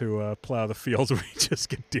plow to plow the fields. We just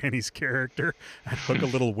get Danny's character and hook a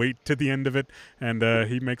little weight to the end of it, and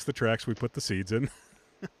he makes the tracks. We put the seeds in.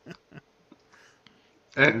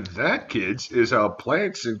 And that, kids, is how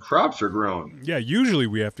plants and crops are grown. Yeah, usually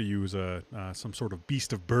we have to use some sort of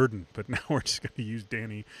beast of burden, but now we're just going to use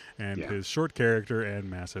Danny and his short character and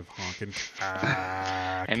massive honking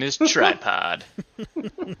cock. And his tripod.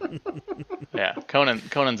 Yeah,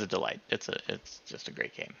 Conan's a delight. It's just a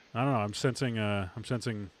great game. I don't know. I'm sensing a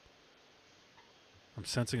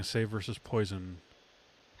save versus poison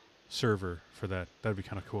server for that. That'd be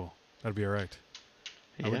kind of cool. That'd be all right.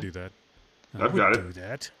 Yeah. I would do that. I've got it. Do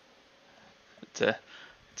that. It's a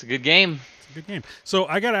good game. It's a good game. So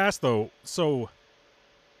I gotta ask though. So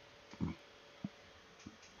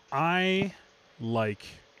I like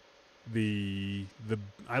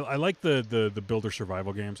I like the builder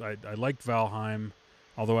survival games. I liked Valheim,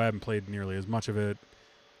 although I haven't played nearly as much of it.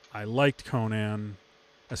 I liked Conan,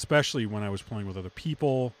 especially when I was playing with other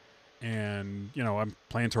people. And, I'm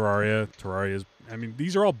playing Terraria. Terraria is,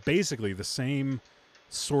 these are all basically the same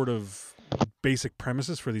sort of basic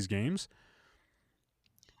premises for these games.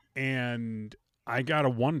 And I gotta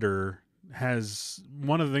wonder, has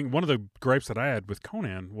one of the gripes that I had with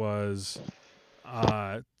Conan was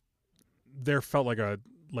there felt like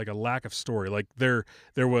a lack of story. Like there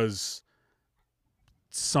was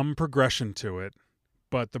some progression to it,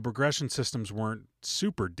 but the progression systems weren't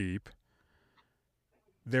super deep.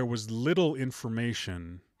 There was little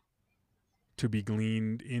information to be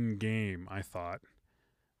gleaned in game, I thought.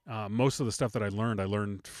 Most of the stuff that I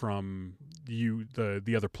learned from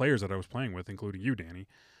the other players that I was playing with, including you, Danny.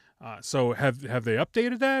 So have they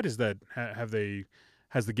updated that?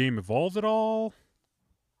 Has the game evolved at all?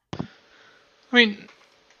 I mean,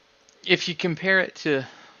 if you compare it to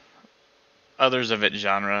others of its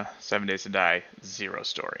genre, 7 Days to Die, zero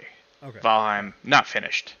story. Okay. Valheim, not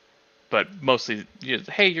finished, but mostly,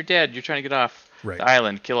 hey, you're dead. You're trying to get off Right. the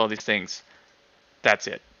island, kill all these things. That's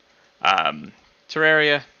it.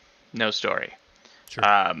 Terraria, no story. Sure.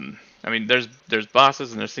 There's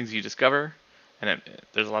bosses and there's things you discover, and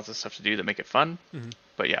there's lots of stuff to do that make it fun. Mm-hmm.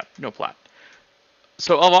 But yeah, no plot.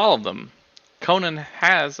 So of all of them, Conan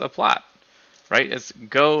has a plot, right? It's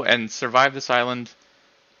go and survive this island,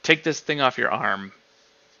 take this thing off your arm,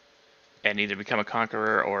 and either become a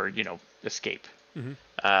conqueror or escape. Mm-hmm.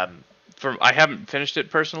 I haven't finished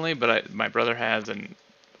it personally, but my brother has, and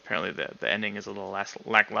apparently the ending is a little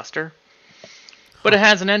lackluster. But it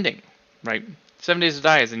has an ending, right? 7 Days to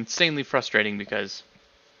Die is insanely frustrating because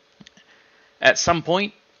at some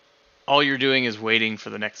point, all you're doing is waiting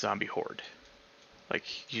for the next zombie horde. Like,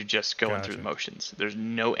 you're just going through the motions. There's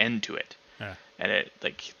no end to it. Yeah. And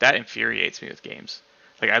that infuriates me with games.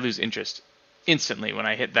 Like, I lose interest instantly when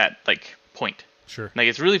I hit that, point. Sure. Like,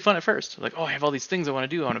 it's really fun at first. Like, I have all these things I want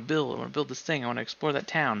to do. I want to build this thing. I want to explore that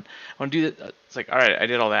town. I want to do that. It's like, all right, I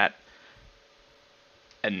did all that.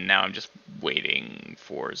 And now I'm just waiting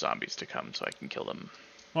for zombies to come so I can kill them.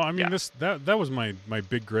 Well, that was my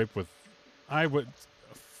big gripe with.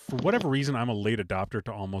 For whatever reason, I'm a late adopter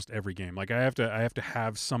to almost every game. Like I have to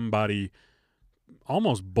have somebody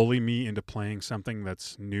almost bully me into playing something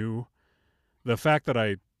that's new. The fact that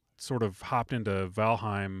I sort of hopped into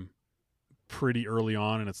Valheim pretty early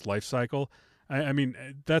on in its life cycle,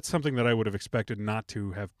 that's something that I would have expected not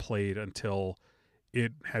to have played until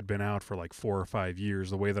it had been out for like 4 or 5 years,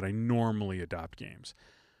 the way that I normally adopt games.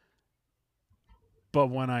 But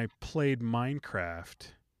when I played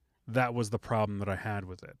Minecraft, that was the problem that I had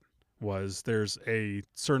with it, was there's a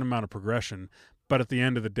certain amount of progression, but at the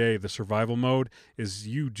end of the day, the survival mode is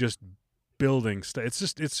you just building stuff. It's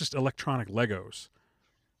just electronic Legos.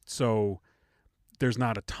 So there's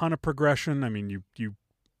not a ton of progression. I mean, you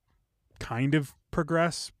kind of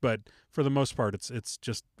progress, but for the most part, it's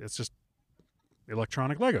just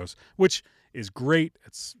electronic Legos, which is great.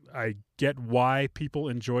 I get why people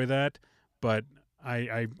enjoy that, but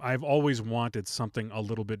I've always wanted something a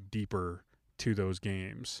little bit deeper to those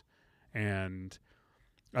games. And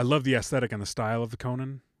I love the aesthetic and the style of the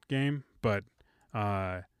Conan game, but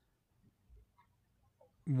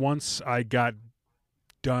once I got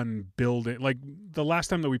done building, like the last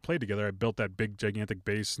time that we played together, I built that big gigantic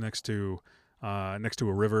base next to a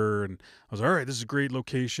river, and I was like, all right, this is a great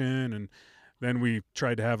location. And then we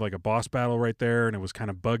tried to have like a boss battle right there, and it was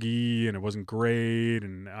kind of buggy and it wasn't great,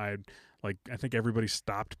 and I think everybody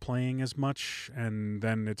stopped playing as much, and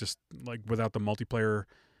then it just, like, without the multiplayer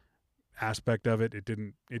aspect of it, it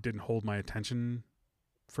didn't hold my attention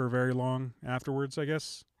for very long afterwards, I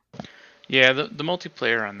guess. Yeah, the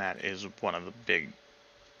multiplayer on that is one of the big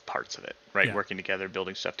parts of it, right? Yeah. Working together,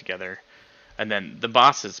 building stuff together. And then the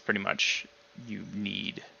bosses, pretty much, you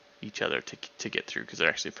need each other to get through, because they're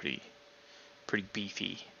actually pretty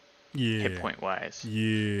beefy, hit point wise.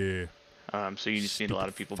 Yeah. So you just need a lot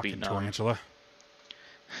of people beating on tarantula.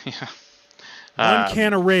 Yeah. One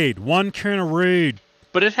can of raid.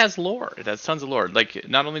 But it has lore. It has tons of lore. Like,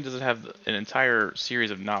 not only does it have an entire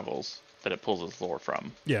series of novels that it pulls its lore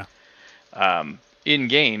from. Yeah. In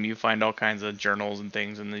game, you find all kinds of journals and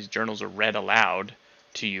things, and these journals are read aloud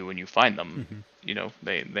to you when you find them. Mm-hmm.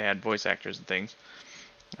 They had voice actors and things.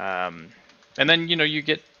 And then you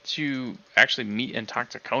get to actually meet and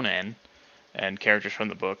talk to Conan and characters from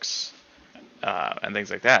the books and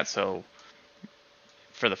things like that. So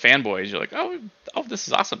for the fanboys, you're like, oh, this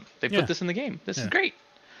is awesome. They put this in the game. This is great.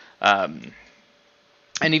 And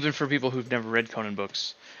even for people who've never read Conan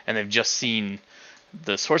books and they've just seen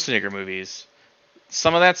the Schwarzenegger movies,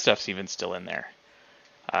 some of that stuff's even still in there.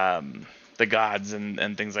 The gods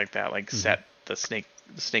and things like that, like Set, the snake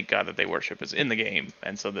god that they worship, is in the game,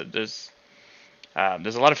 and so there's a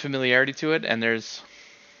lot of familiarity to it, and there's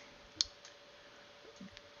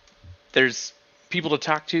people to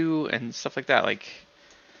talk to and stuff like that. Like,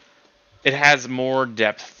 it has more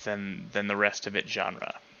depth than the rest of its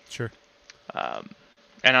genre. Sure.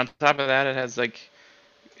 And on top of that, it has like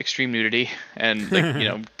extreme nudity and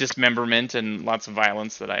like, dismemberment and lots of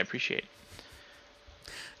violence that I appreciate.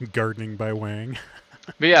 Gardening by Wang.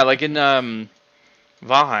 But yeah, like in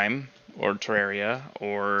Valheim or Terraria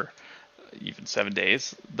or even 7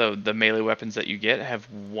 Days, the melee weapons that you get have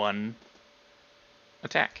one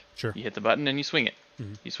attack. Sure. You hit the button and you swing it.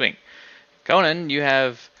 Mm-hmm. You swing. Conan, you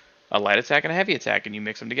have a light attack and a heavy attack, and you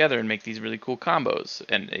mix them together and make these really cool combos.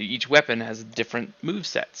 And each weapon has different move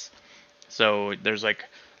sets. So there's like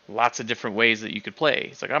lots of different ways that you could play.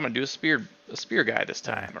 It's like, I'm gonna do a spear guy this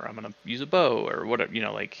time, or I'm gonna use a bow, or whatever.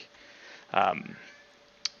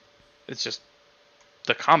 It's just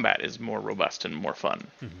the combat is more robust and more fun.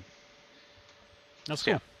 Mm-hmm. That's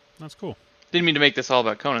cool. Yeah. That's cool. Didn't mean to make this all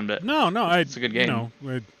about Conan, but No, it's a good game.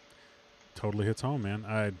 It totally hits home, man.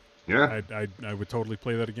 I would totally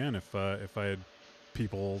play that again if I had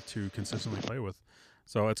people to consistently play with.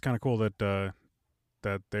 So it's kind of cool that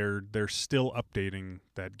that they're still updating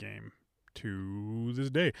that game to this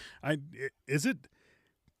day. Is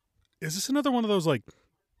this another one of those like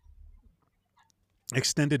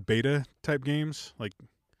extended beta type games? Like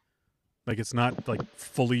it's not like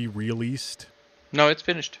fully released. No, it's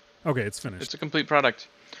finished. Okay, it's finished. It's a complete product.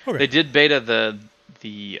 Okay. They did beta the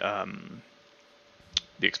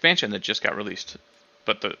expansion that just got released,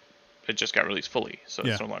 but it just got released fully, so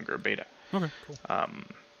it's no longer a beta. Okay, cool.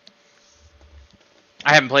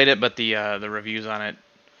 I haven't played it, but the reviews on it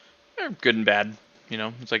are good and bad.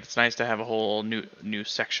 It's nice to have a whole new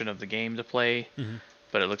section of the game to play,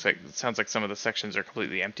 but it sounds like some of the sections are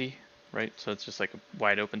completely empty, right? So it's just like a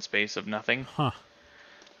wide open space of nothing. Huh.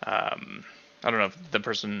 I don't know if the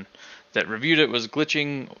person that reviewed it was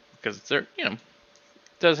glitching, because there,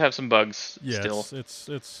 does have some bugs still.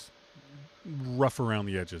 It's rough around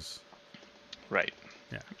the edges. Right.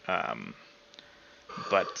 Yeah.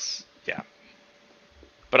 But yeah.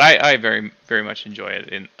 But I very, very much enjoy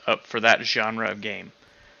it for that genre of game.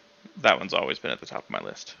 That one's always been at the top of my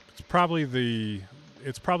list. It's probably the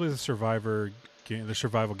survival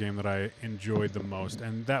game that I enjoyed the most,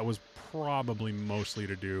 and that was probably mostly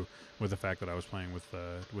to do with the fact that I was playing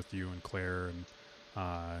with you and Claire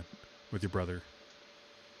and with your brother.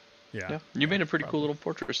 Yeah. You made a pretty cool little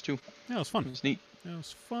fortress too. Yeah, it was fun. It was neat. It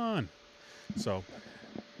was fun. So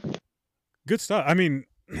good stuff. I mean,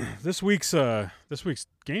 this week's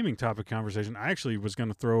gaming topic conversation, I actually was going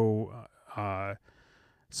to throw.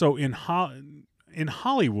 So in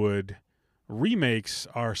Hollywood, remakes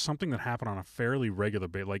are something that happen on a fairly regular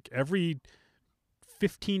basis. Like every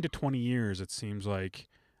 15 to 20 years, it seems like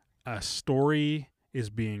a story is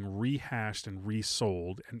being rehashed and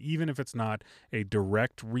resold, and even if it's not a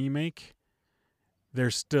direct remake,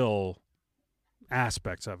 there's still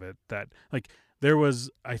aspects of it that, like, there was,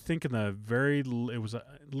 I think it was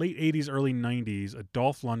late 80s, early 90s, a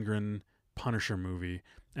Dolph Lundgren Punisher movie,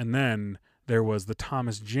 and then there was the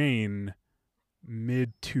Thomas Jane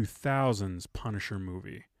mid-2000s Punisher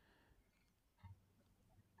movie.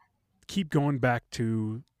 Keep going back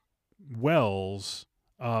to wells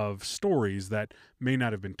of stories that may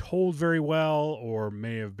not have been told very well, or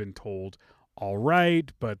may have been told all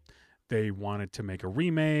right, but they wanted to make a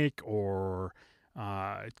remake or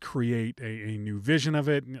create a new vision of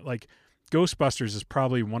it. Like Ghostbusters is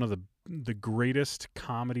probably one of the greatest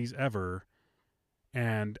comedies ever,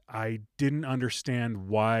 and I didn't understand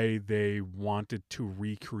why they wanted to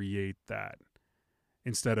recreate that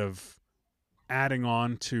instead of adding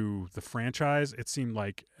on to the franchise. It seemed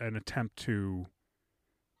like an attempt to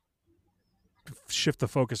shift the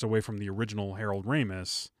focus away from the original Harold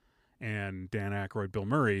Ramis and Dan Aykroyd, Bill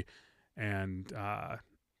Murray, and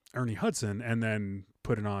Ernie Hudson, and then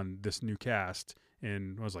put it on this new cast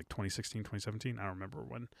in, what was it, like 2016, 2017? I don't remember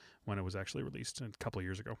when it was actually released, a couple of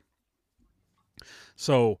years ago.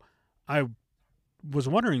 So I was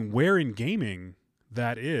wondering where in gaming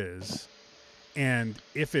that is, and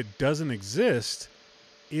if it doesn't exist,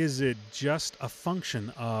 is it just a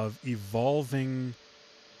function of evolving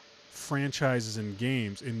franchises and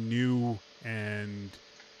games in new and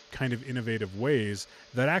kind of innovative ways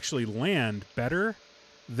that actually land better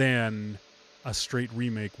than a straight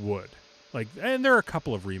remake would? Like, and there are a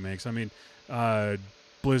couple of remakes. I mean,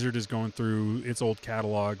 Blizzard is going through its old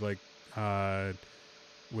catalog, like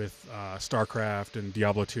with StarCraft and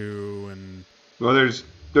Diablo 2 and Well, there's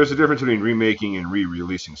a difference between remaking and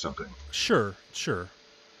re-releasing something. sure,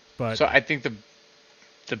 but So I think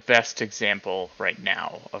the best example right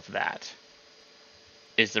now of that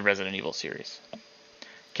is the Resident Evil series.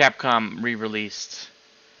 Capcom re-released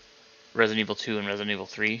Resident Evil 2 and Resident Evil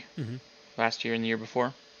 3 last year and the year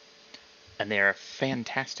before, and they are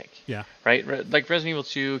fantastic. yeah, Right? Like Resident Evil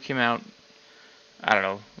 2 came out, I don't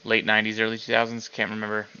know, late 90s, early 2000s, can't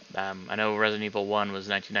remember. I know Resident Evil 1 was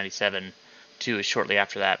 1997, 2 is shortly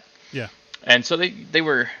after that. yeah, And so they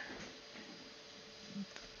were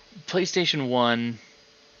PlayStation 1,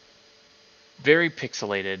 very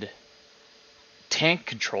pixelated, tank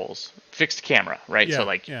controls, fixed camera, right? yeah, So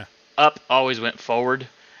like yeah, up always went forward,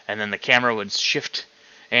 and then the camera would shift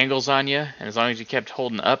angles on you, and as long as you kept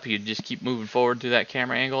holding up, you'd just keep moving forward through that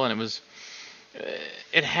camera angle, and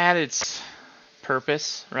it had its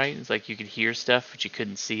purpose, right? It's like you could hear stuff, but you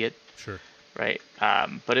couldn't see it, sure, right?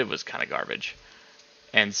 But it was kind of garbage.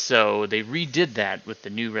 And so they redid that with the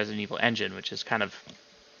new Resident Evil engine, which is kind of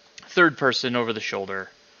third person over the shoulder.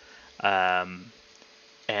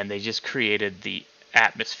 And they just created the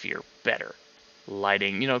atmosphere better.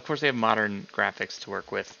 Lighting, of course they have modern graphics to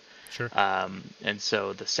work with. sure. And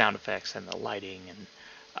so the sound effects and the lighting and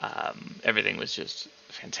everything was just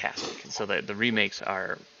fantastic. And so the remakes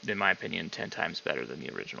are, in my opinion, 10 times better than the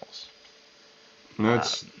originals.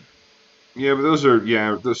 That's yeah, but those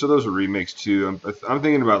are remakes too. I'm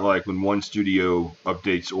thinking about like when one studio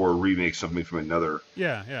updates or remakes something from another,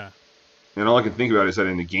 Yeah, yeah, and all I can think about is that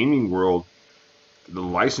in the gaming world, the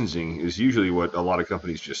licensing is usually what a lot of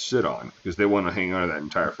companies just sit on because they want to hang on to that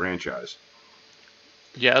entire franchise.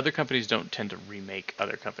 Yeah, other companies don't tend to remake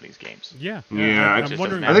other companies' games. yeah. Yeah, I'm just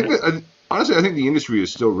wondering. doesn't I think that, honestly, I think the industry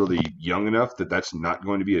is still really young enough that that's not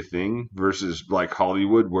going to be a thing versus like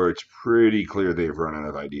Hollywood, where it's pretty clear they've run out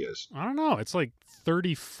of ideas. I don't know. It's like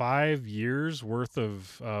 35 years worth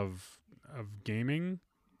of gaming.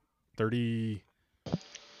 30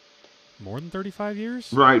 more than 35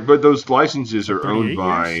 years? Right, but those licenses are 38 owned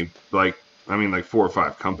by years? like 4 or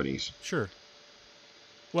 5 companies. Sure.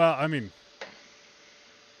 Well, I mean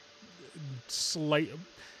I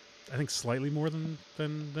think slightly more than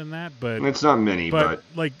that, but It's not many, but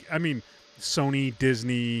like I mean Sony,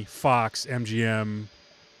 Disney, Fox, MGM,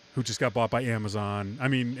 who just got bought by Amazon. I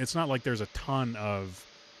mean, it's not like there's a ton of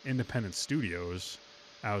independent studios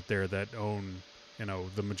out there that own,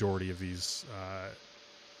 the majority of these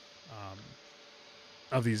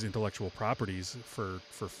intellectual properties for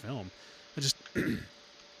film. I just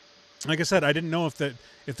like I said, I didn't know if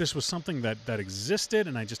this was something that existed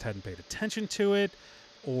and I just hadn't paid attention to it,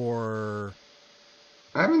 or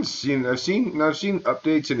I've seen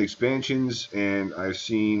updates and expansions, and I've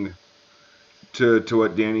seen to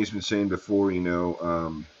what Danny's been saying before.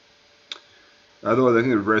 Although I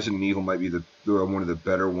think Resident Evil might be one of the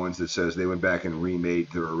better ones that says they went back and remade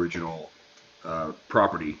their original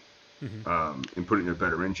property and put it in a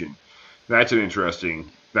better engine. That's an interesting.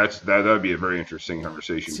 That would be a very interesting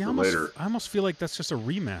conversation for later. I almost feel like that's just a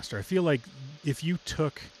remaster. I feel like if you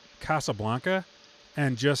took Casablanca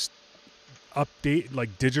and just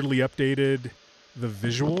digitally updated the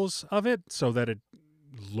visuals of it so that it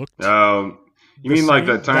looked. You mean like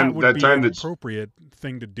that time? That would be an that's appropriate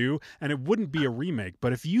thing to do, and it wouldn't be a remake.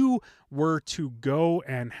 But if you were to go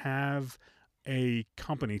and have a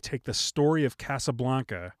company take the story of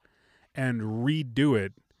Casablanca and redo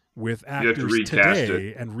it with actors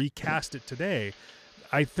today and recast it today,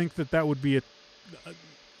 I think that would be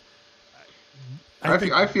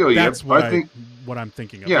I feel that's you. What I'm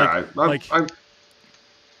thinking of. Yeah,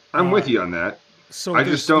 I'm with you on that. So I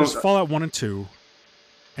there's Fallout 1 and 2,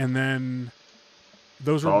 and then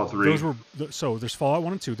those were 3. So there's Fallout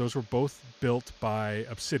 1 and 2. Those were both built by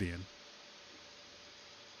Obsidian.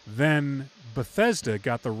 Then Bethesda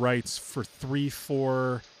got the rights for 3,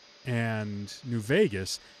 4, and New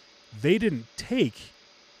Vegas. They didn't take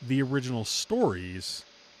the original stories.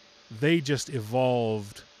 They just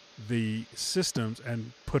evolved the systems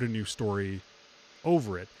and put a new story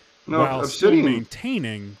over it, while still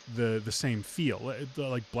maintaining the same feel,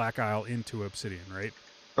 like Black Isle into Obsidian, right?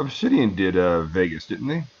 Obsidian did Vegas, didn't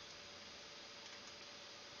they?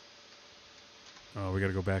 Oh, we got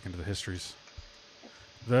to go back into the histories.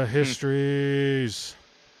 The histories.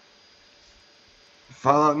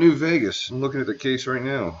 Fallout New Vegas. I'm looking at the case right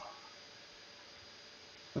now.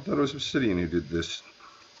 I thought it was Obsidian who did this.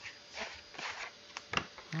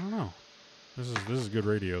 I don't know. This is good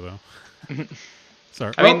radio, though.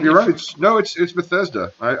 Sorry. I mean, you're right. It's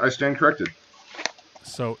Bethesda. I stand corrected.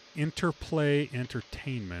 So Interplay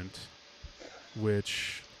Entertainment,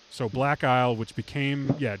 which So Black Isle, which became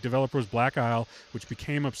developer was Black Isle, which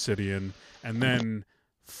became Obsidian, and then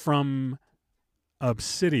from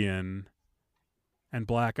Obsidian and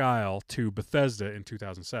Black Isle to Bethesda in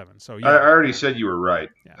 2007. So I already said you were right.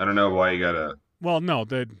 Yeah. I don't know why you gotta. Well, no,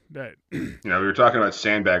 we were talking about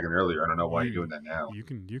sandbagging earlier. I don't know why you're doing that now.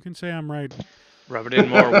 You can say I'm right. Rub it in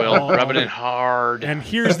more, Will. Rub it in hard. And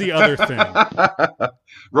here's the other thing.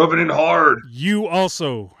 Rub it in hard. You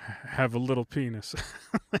also have a little penis.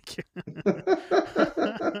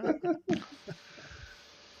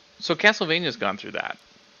 So Castlevania's gone through that.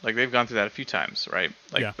 Like, they've gone through that a few times, right?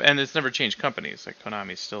 Like, Yeah. And it's never changed companies. Like,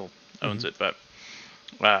 Konami still owns it, but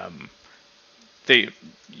they,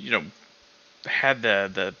 had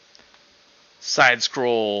the side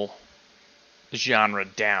scroll genre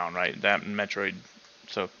down, right? That and Metroid.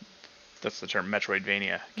 So that's the term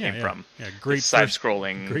Metroidvania came from. Yeah, great side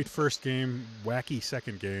scrolling. Great first game, wacky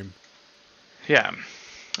second game. Yeah.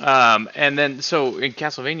 And then so in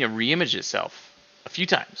Castlevania reimaged itself a few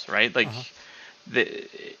times, right? Like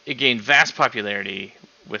it gained vast popularity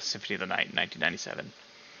with Symphony of the Night in 1997.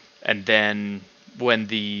 And then when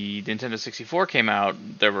the Nintendo 64 came out,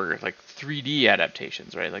 there were like 3D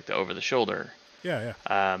adaptations, right? Like the over the shoulder. Yeah.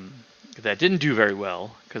 That didn't do very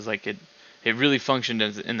well because like it really functioned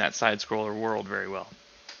in that side scroller world very well.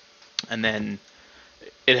 And then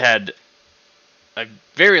it had a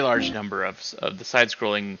very large number of the side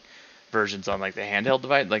scrolling versions on like the handheld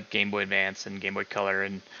device, like Game Boy Advance and Game Boy Color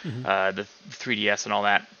and the 3DS and all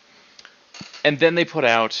that. And then they put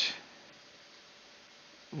out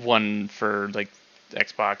one for like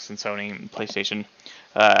Xbox and Sony and PlayStation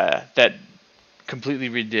that completely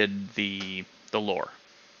redid the lore,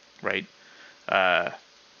 right?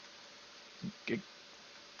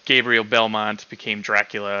 Gabriel Belmont became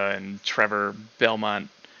Dracula, and Trevor Belmont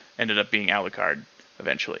ended up being Alucard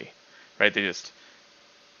eventually, right? They just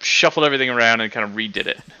shuffled everything around and kind of redid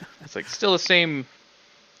it. It's like still the same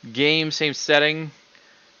game, same setting,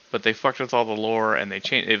 but they fucked with all the lore and they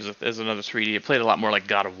changed. It was another 3D. It played a lot more like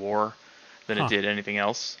God of War than it did anything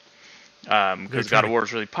else. Because God of War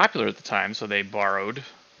was really popular at the time, so they borrowed,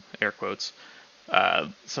 air quotes,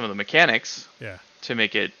 some of the mechanics to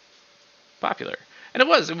make it popular. And it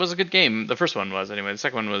was a good game. The first one was, anyway. The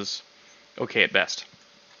second one was okay at best.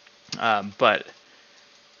 But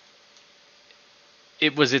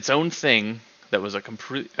it was its own thing that was a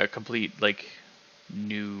complete like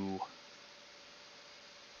new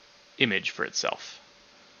image for itself.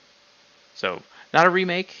 So not a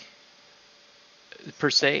remake per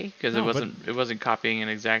se, because it wasn't copying an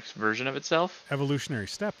exact version of itself. Evolutionary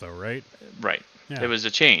step, though, right? Right. Yeah. It was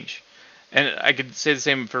a change, and I could say the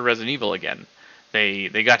same for Resident Evil again.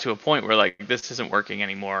 They got to a point where like this isn't working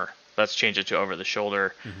anymore. Let's change it to over the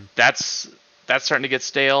shoulder. That's starting to get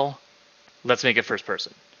stale. Let's make it first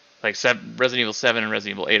person. Like Resident Evil 7 and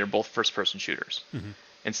Resident Evil 8 are both first person shooters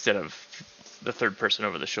instead of the third person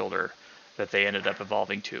over the shoulder that they ended up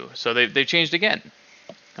evolving to. So they changed again.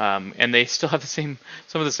 And they still have some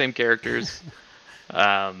of the same characters,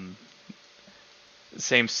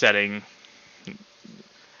 same setting.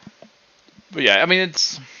 But yeah, I mean,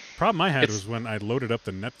 it's... Problem I had was when I loaded up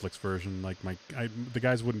the Netflix version, like the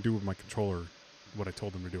guys wouldn't do with my controller what I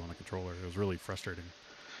told them to do on the controller. It was really frustrating.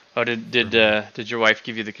 Oh, did your wife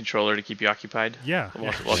give you the controller to keep you occupied? Yeah.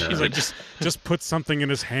 While She's like, just put something in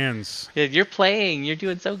his hands. Yeah, you're playing. You're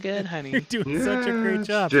doing so good, honey. You're doing such a great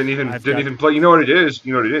job. Didn't even play. You know what it is?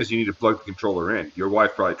 You need to plug the controller in. Your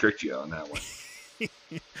wife probably tricked you on that one.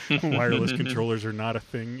 Wireless controllers are not a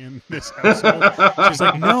thing in this household. She's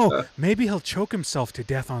like, no, maybe he'll choke himself to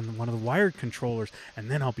death on one of the wired controllers,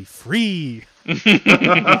 and then I'll be free.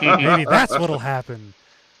 Maybe that's what'll happen.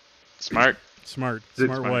 Smart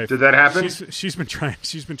wife. Did that happen? She's been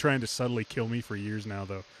trying to subtly kill me for years now,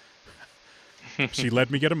 though. She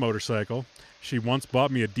let me get a motorcycle. She once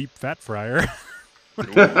bought me a deep fat fryer.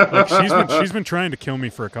 Like she's been trying to kill me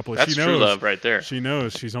for a couple of. That's she knows, true love right there. She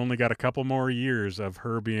knows she's only got a couple more years of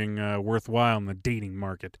her being worthwhile in the dating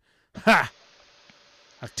market. Ha!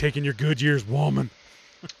 I've taken your good years, woman.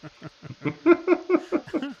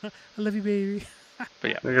 I love you, baby.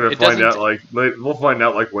 But yeah, we're gonna find out we'll find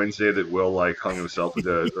out like Wednesday that Will like hung himself with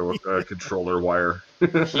a controller wire.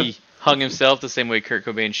 He hung himself the same way Kurt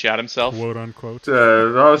Cobain shot himself, quote unquote.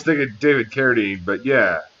 I was thinking David Carradine, but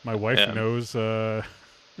yeah. My wife knows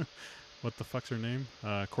what the fuck's her name?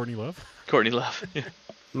 Courtney Love. Courtney Love. Yeah.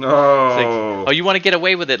 No. Like, oh, you want to get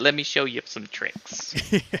away with it? Let me show you some tricks.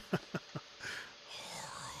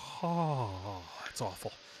 Oh, that's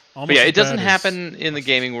awful. But yeah, it doesn't happen in the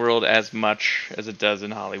gaming world as much as it does in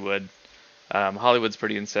Hollywood. Hollywood's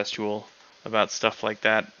pretty incestual about stuff like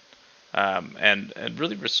that. and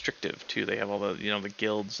really restrictive too. They have all the the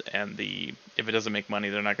guilds, and if it doesn't make money,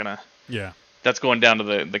 they're not gonna. Yeah. That's going down to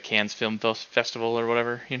the Cannes Film Festival or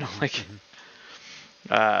whatever. Like.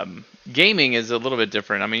 Gaming is a little bit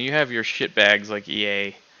different. I mean, you have your shitbags like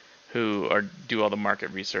EA, who do all the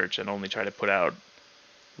market research and only try to put out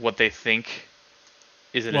what they think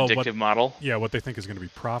is an addictive model. Yeah, what they think is going to be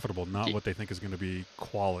profitable, not what they think is going to be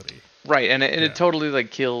quality. Right, and it totally like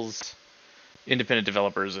kills independent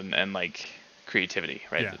developers and like creativity.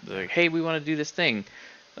 Right, Yeah. They're like, hey, we want to do this thing,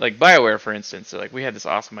 like BioWare, for instance. They're like, we had this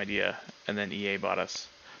awesome idea, and then EA bought us,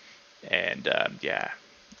 and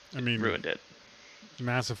ruined it.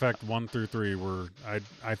 Mass Effect 1 through 3 were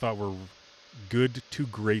I thought were good to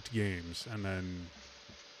great games, and then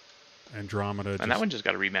Andromeda And that one just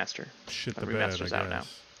got a remaster. Shit the The bed, remaster's I out now.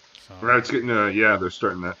 guess. So, Right, it's getting. They're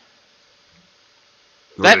starting that.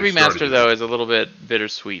 That Already started remaster it. though is a little bit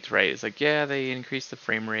bittersweet, right? It's like, yeah, they increased the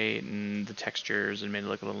frame rate and the textures and made it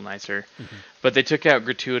look a little nicer, but they took out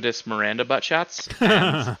gratuitous Miranda butt shots.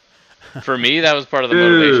 And for me, that was part of the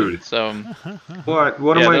motivation. Dude. So What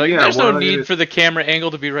yeah, am I? like, Yeah, there's what no am I need gonna- for the camera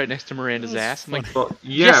angle to be right next to Miranda's ass. I'm like, Well,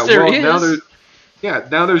 Yes, there Now is. there's. Yeah,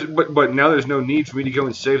 now there's. But now there's no need for me to go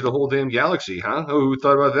and save the whole damn galaxy, huh? Oh, who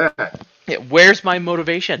thought about that? yeah, where's my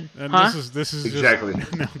motivation? and Huh? this is Exactly.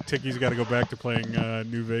 Just, now Ticky's got to go back to playing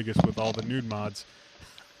New Vegas with all the nude mods.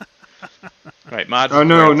 Right, mods. Oh is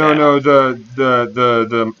no, where it's no, at. no!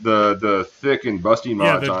 The thick and busty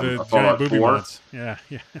mods yeah, on the giant Fallout booby 4. mods. Yeah,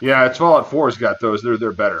 yeah, Yeah, it's Fallout 4's got those.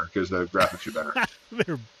 They're better because the graphics are better.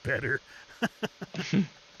 they're better.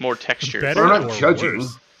 More textures. Better But I'm not or judging.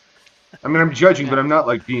 worse? I mean, I'm judging, but I'm not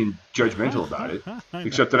like being judgmental about it. I know.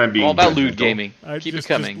 Except that I'm being All about judgmental. lewd gaming. I Keep just,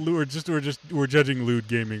 it coming. We're judging lewd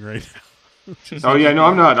gaming right now. Oh yeah, no,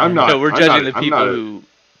 I'm not. No, we're I'm judging not- the I'm people not a- who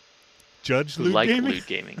Judge lewd like gaming. lewd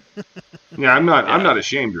gaming. Yeah, I'm not. I'm Yeah. not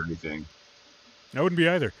ashamed or anything. I wouldn't be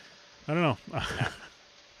either. I don't know.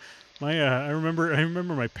 I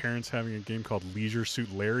remember my parents having a game called Leisure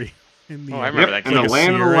Suit Larry in the Oh, I remember Yep, that in game. the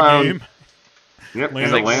land of the Sierra lounge. game. Yep, Land and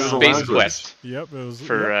of the the land of the Lounge. Space lounge Quest Yep, it was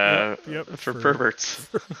for for perverts.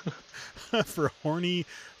 for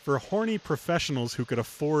horny professionals who could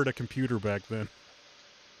afford a computer back then.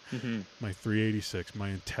 Mhm. My 386, my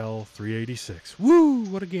Intel 386. Woo!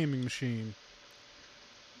 What a gaming machine.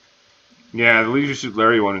 Yeah, the Leisure Suit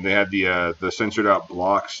Larry one. They had the censored out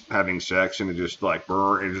blocks having sex, and it just like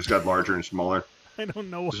it just got larger and smaller. I don't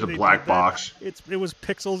know what Just a they black did that. box. It was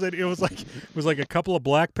pixels. It was like a couple of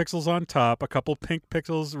black pixels on top, a couple pink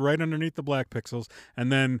pixels right underneath the black pixels,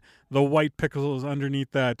 and then the white pixels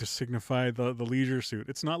underneath that to signify the leisure suit.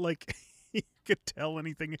 It's not like you could tell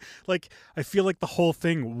anything. Like, I feel like the whole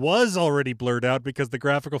thing was already blurred out because the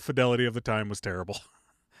graphical fidelity of the time was terrible.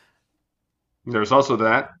 There's also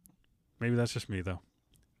that. Maybe that's just me, though.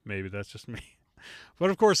 Maybe that's just me. But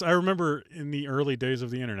of course, I remember in the early days of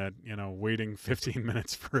the internet, waiting 15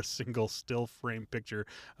 minutes for a single still frame picture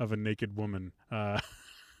of a naked woman.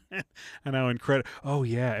 And how incredible! Oh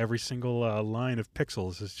yeah, every single line of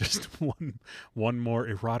pixels is just one more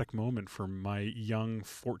erotic moment for my young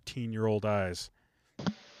 14-year-old eyes.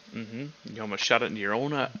 You almost shot it into your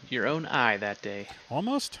own eye that day.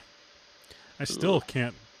 Almost. I still Ugh.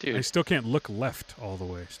 can't. Dude. I still can't look left all the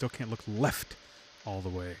way. Still can't look left all the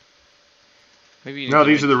way. Maybe you No, need to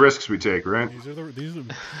these are the risks we take, right? These are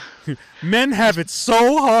men have it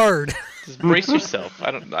so hard. just brace yourself. I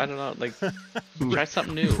don't know. Like, try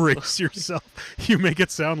something new. Brace yourself. You make it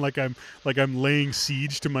sound like I'm laying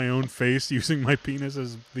siege to my own face using my penis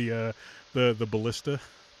as the ballista.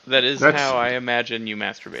 That's how I imagine you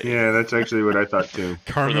masturbating. Yeah, that's actually what I thought too.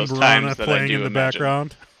 Carmen those Burana times that I playing do in the imagine.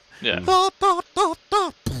 background. Yeah. Da, da, da,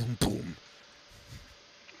 da, boom, boom.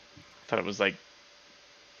 Thought it was like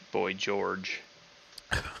Boy George.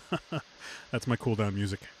 That's my cool down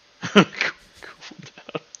music. Cool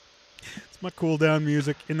down. It's my cool down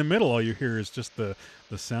music. In the middle, all you hear is just the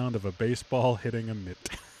sound of a baseball hitting a mitt.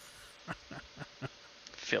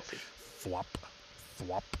 Filthy. Thwop.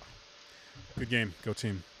 Thwop. Good game. Go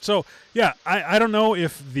team. So, yeah, I don't know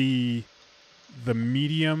if the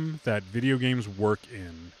medium that video games work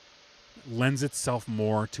in lends itself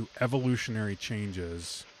more to evolutionary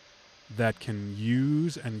changes that can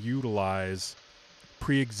use and utilize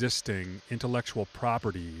pre-existing intellectual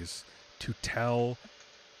properties to tell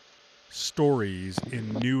stories in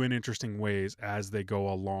new and interesting ways as they go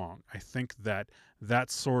along. I think that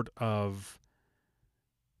sort of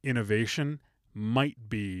innovation might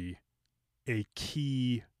be a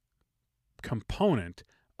key component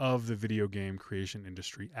of the video game creation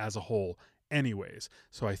industry as a whole anyways.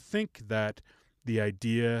 So I think that the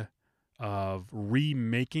idea of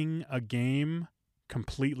remaking a game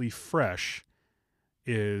completely fresh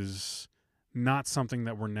is not something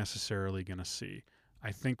that we're necessarily going to see.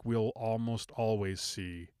 I think we'll almost always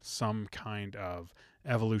see some kind of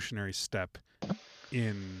evolutionary step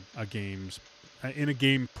in a game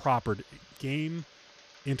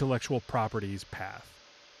intellectual properties path,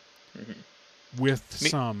 with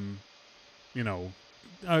some,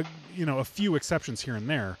 a few exceptions here and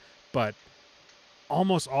there, but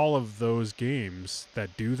almost all of those games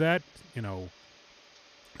that do that,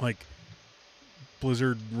 like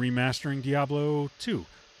Blizzard remastering Diablo 2,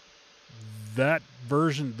 that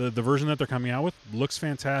version, the version that they're coming out with, looks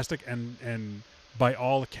fantastic, and by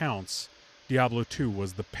all accounts, Diablo 2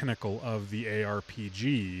 was the pinnacle of the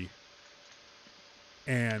ARPG,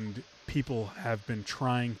 and people have been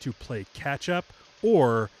trying to play catch up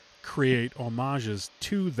or create homages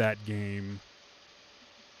to that game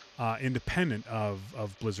independent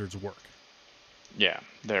of Blizzard's work. Yeah,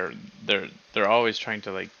 they're always trying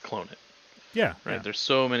to like clone it. Yeah, right. Yeah. There's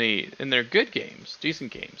so many, and they're good games,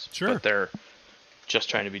 decent games. Sure. But they're just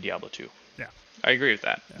trying to be Diablo 2. Yeah, I agree with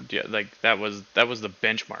that. Yeah, like that was the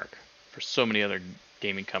benchmark for so many other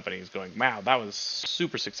gaming companies. Going, wow, that was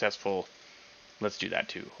super successful. Let's do that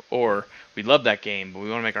too. Or we love that game, but we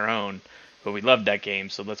want to make our own. But we loved that game,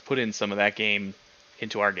 so let's put in some of that game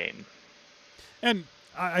into our game. And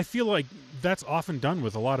I feel like that's often done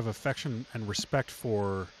with a lot of affection and respect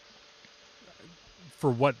for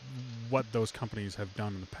what those companies have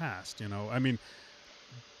done in the past. I mean,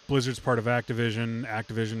 Blizzard's part of Activision.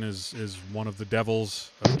 Activision is one of the devils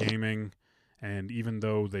of gaming, and even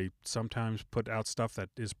though they sometimes put out stuff that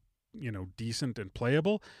is, decent and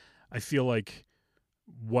playable, I feel like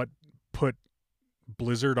what put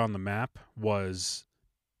Blizzard on the map was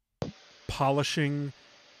polishing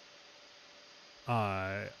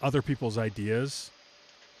other people's ideas,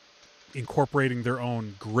 incorporating their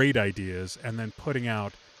own great ideas, and then putting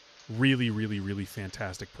out really, really, really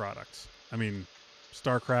fantastic products. I mean,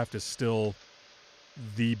 StarCraft is still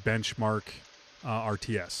the benchmark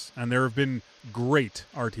RTS, and there have been great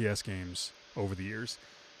RTS games over the years.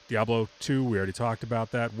 Diablo 2, we already talked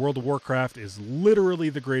about that. World of Warcraft is literally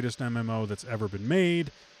the greatest MMO that's ever been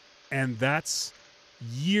made, and that's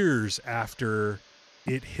years after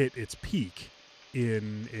it hit its peak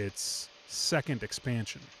in its second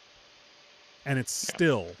expansion. And it's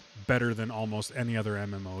still better than almost any other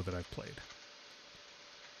MMO that I've played.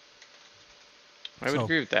 I would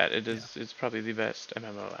agree with that. It's probably the best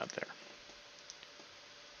MMO out there.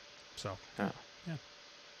 So, yeah. Yeah.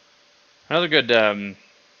 Another good,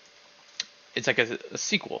 it's like a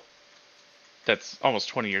sequel that's almost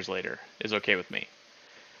 20 years later is okay with me,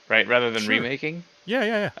 right? Rather than remaking.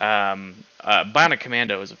 Yeah. Bionic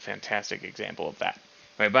Commando is a fantastic example of that.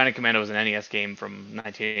 Right, Bionic Commando was an NES game from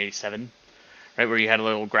 1987, right, where you had a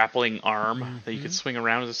little grappling arm that you could swing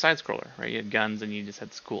around as a side scroller, right? You had guns and you just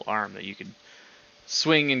had this cool arm that you could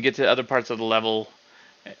swing and get to other parts of the level,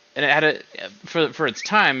 and it had for its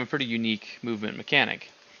time a pretty unique movement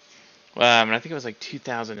mechanic. And I think it was like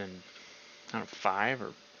 2005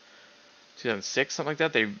 or 2006, something like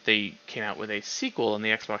that. They came out with a sequel on the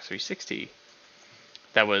Xbox 360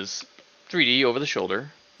 that was 3D over the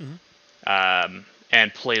shoulder, and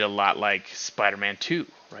played a lot like Spider-Man 2,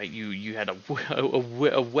 right? You had a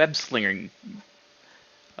web slinging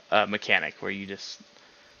mechanic where you just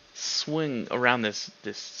swing around this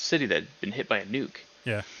city that had been hit by a nuke.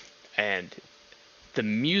 Yeah. And the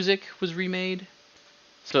music was remade,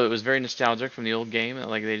 so it was very nostalgic from the old game.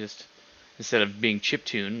 Like they just, instead of being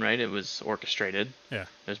chiptune, right, it was orchestrated. Yeah.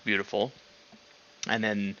 It was beautiful. And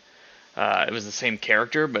then it was the same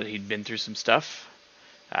character, but he'd been through some stuff.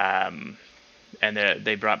 And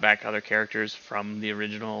they brought back other characters from the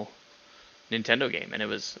original Nintendo game, and it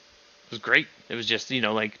was great. It was just,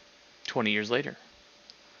 like 20 years later.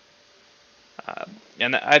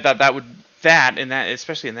 And I thought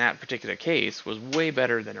especially in that particular case, was way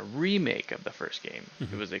better than a remake of the first game.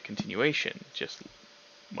 It was a continuation, just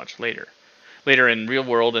much later in real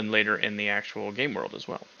world and later in the actual game world as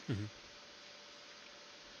well.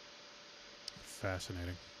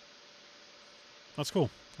 Fascinating. That's cool.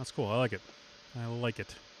 I like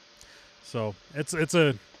it. So it's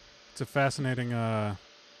a fascinating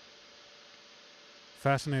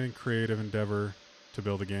creative endeavor to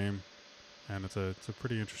build a game, and it's a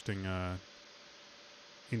pretty interesting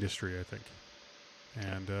industry, I think,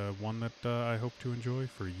 and one that I hope to enjoy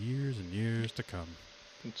for years and years to come.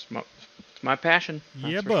 It's my passion.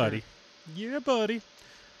 Yeah, buddy. Sure. Yeah, buddy.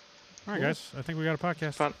 All right, guys. I think we got a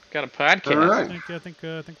podcast. Got a podcast. All right. I think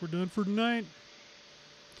we're done for tonight.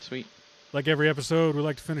 Sweet. Like every episode, we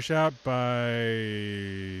like to finish out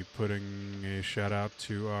by putting a shout out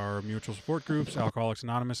to our mutual support groups: Alcoholics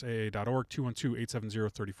Anonymous, AA.org,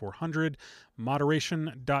 212-870-3400,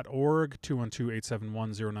 Moderation.org,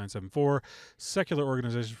 212-871-0974, Secular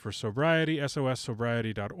Organization for Sobriety,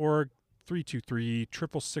 SOSSobriety.org,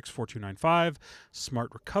 323-666-4295,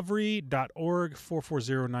 smartrecovery.org,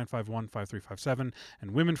 440-951-5357,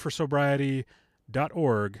 and Women for Sobriety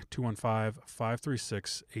 .org,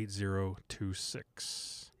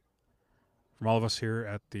 215-536-8026. From all of us here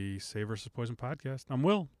at the Save vs. Poison podcast, I'm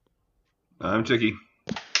Will. I'm Chicky.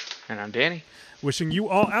 And I'm Danny. Wishing you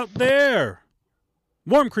all out there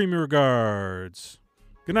warm, creamy regards.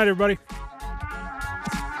 Good night, everybody.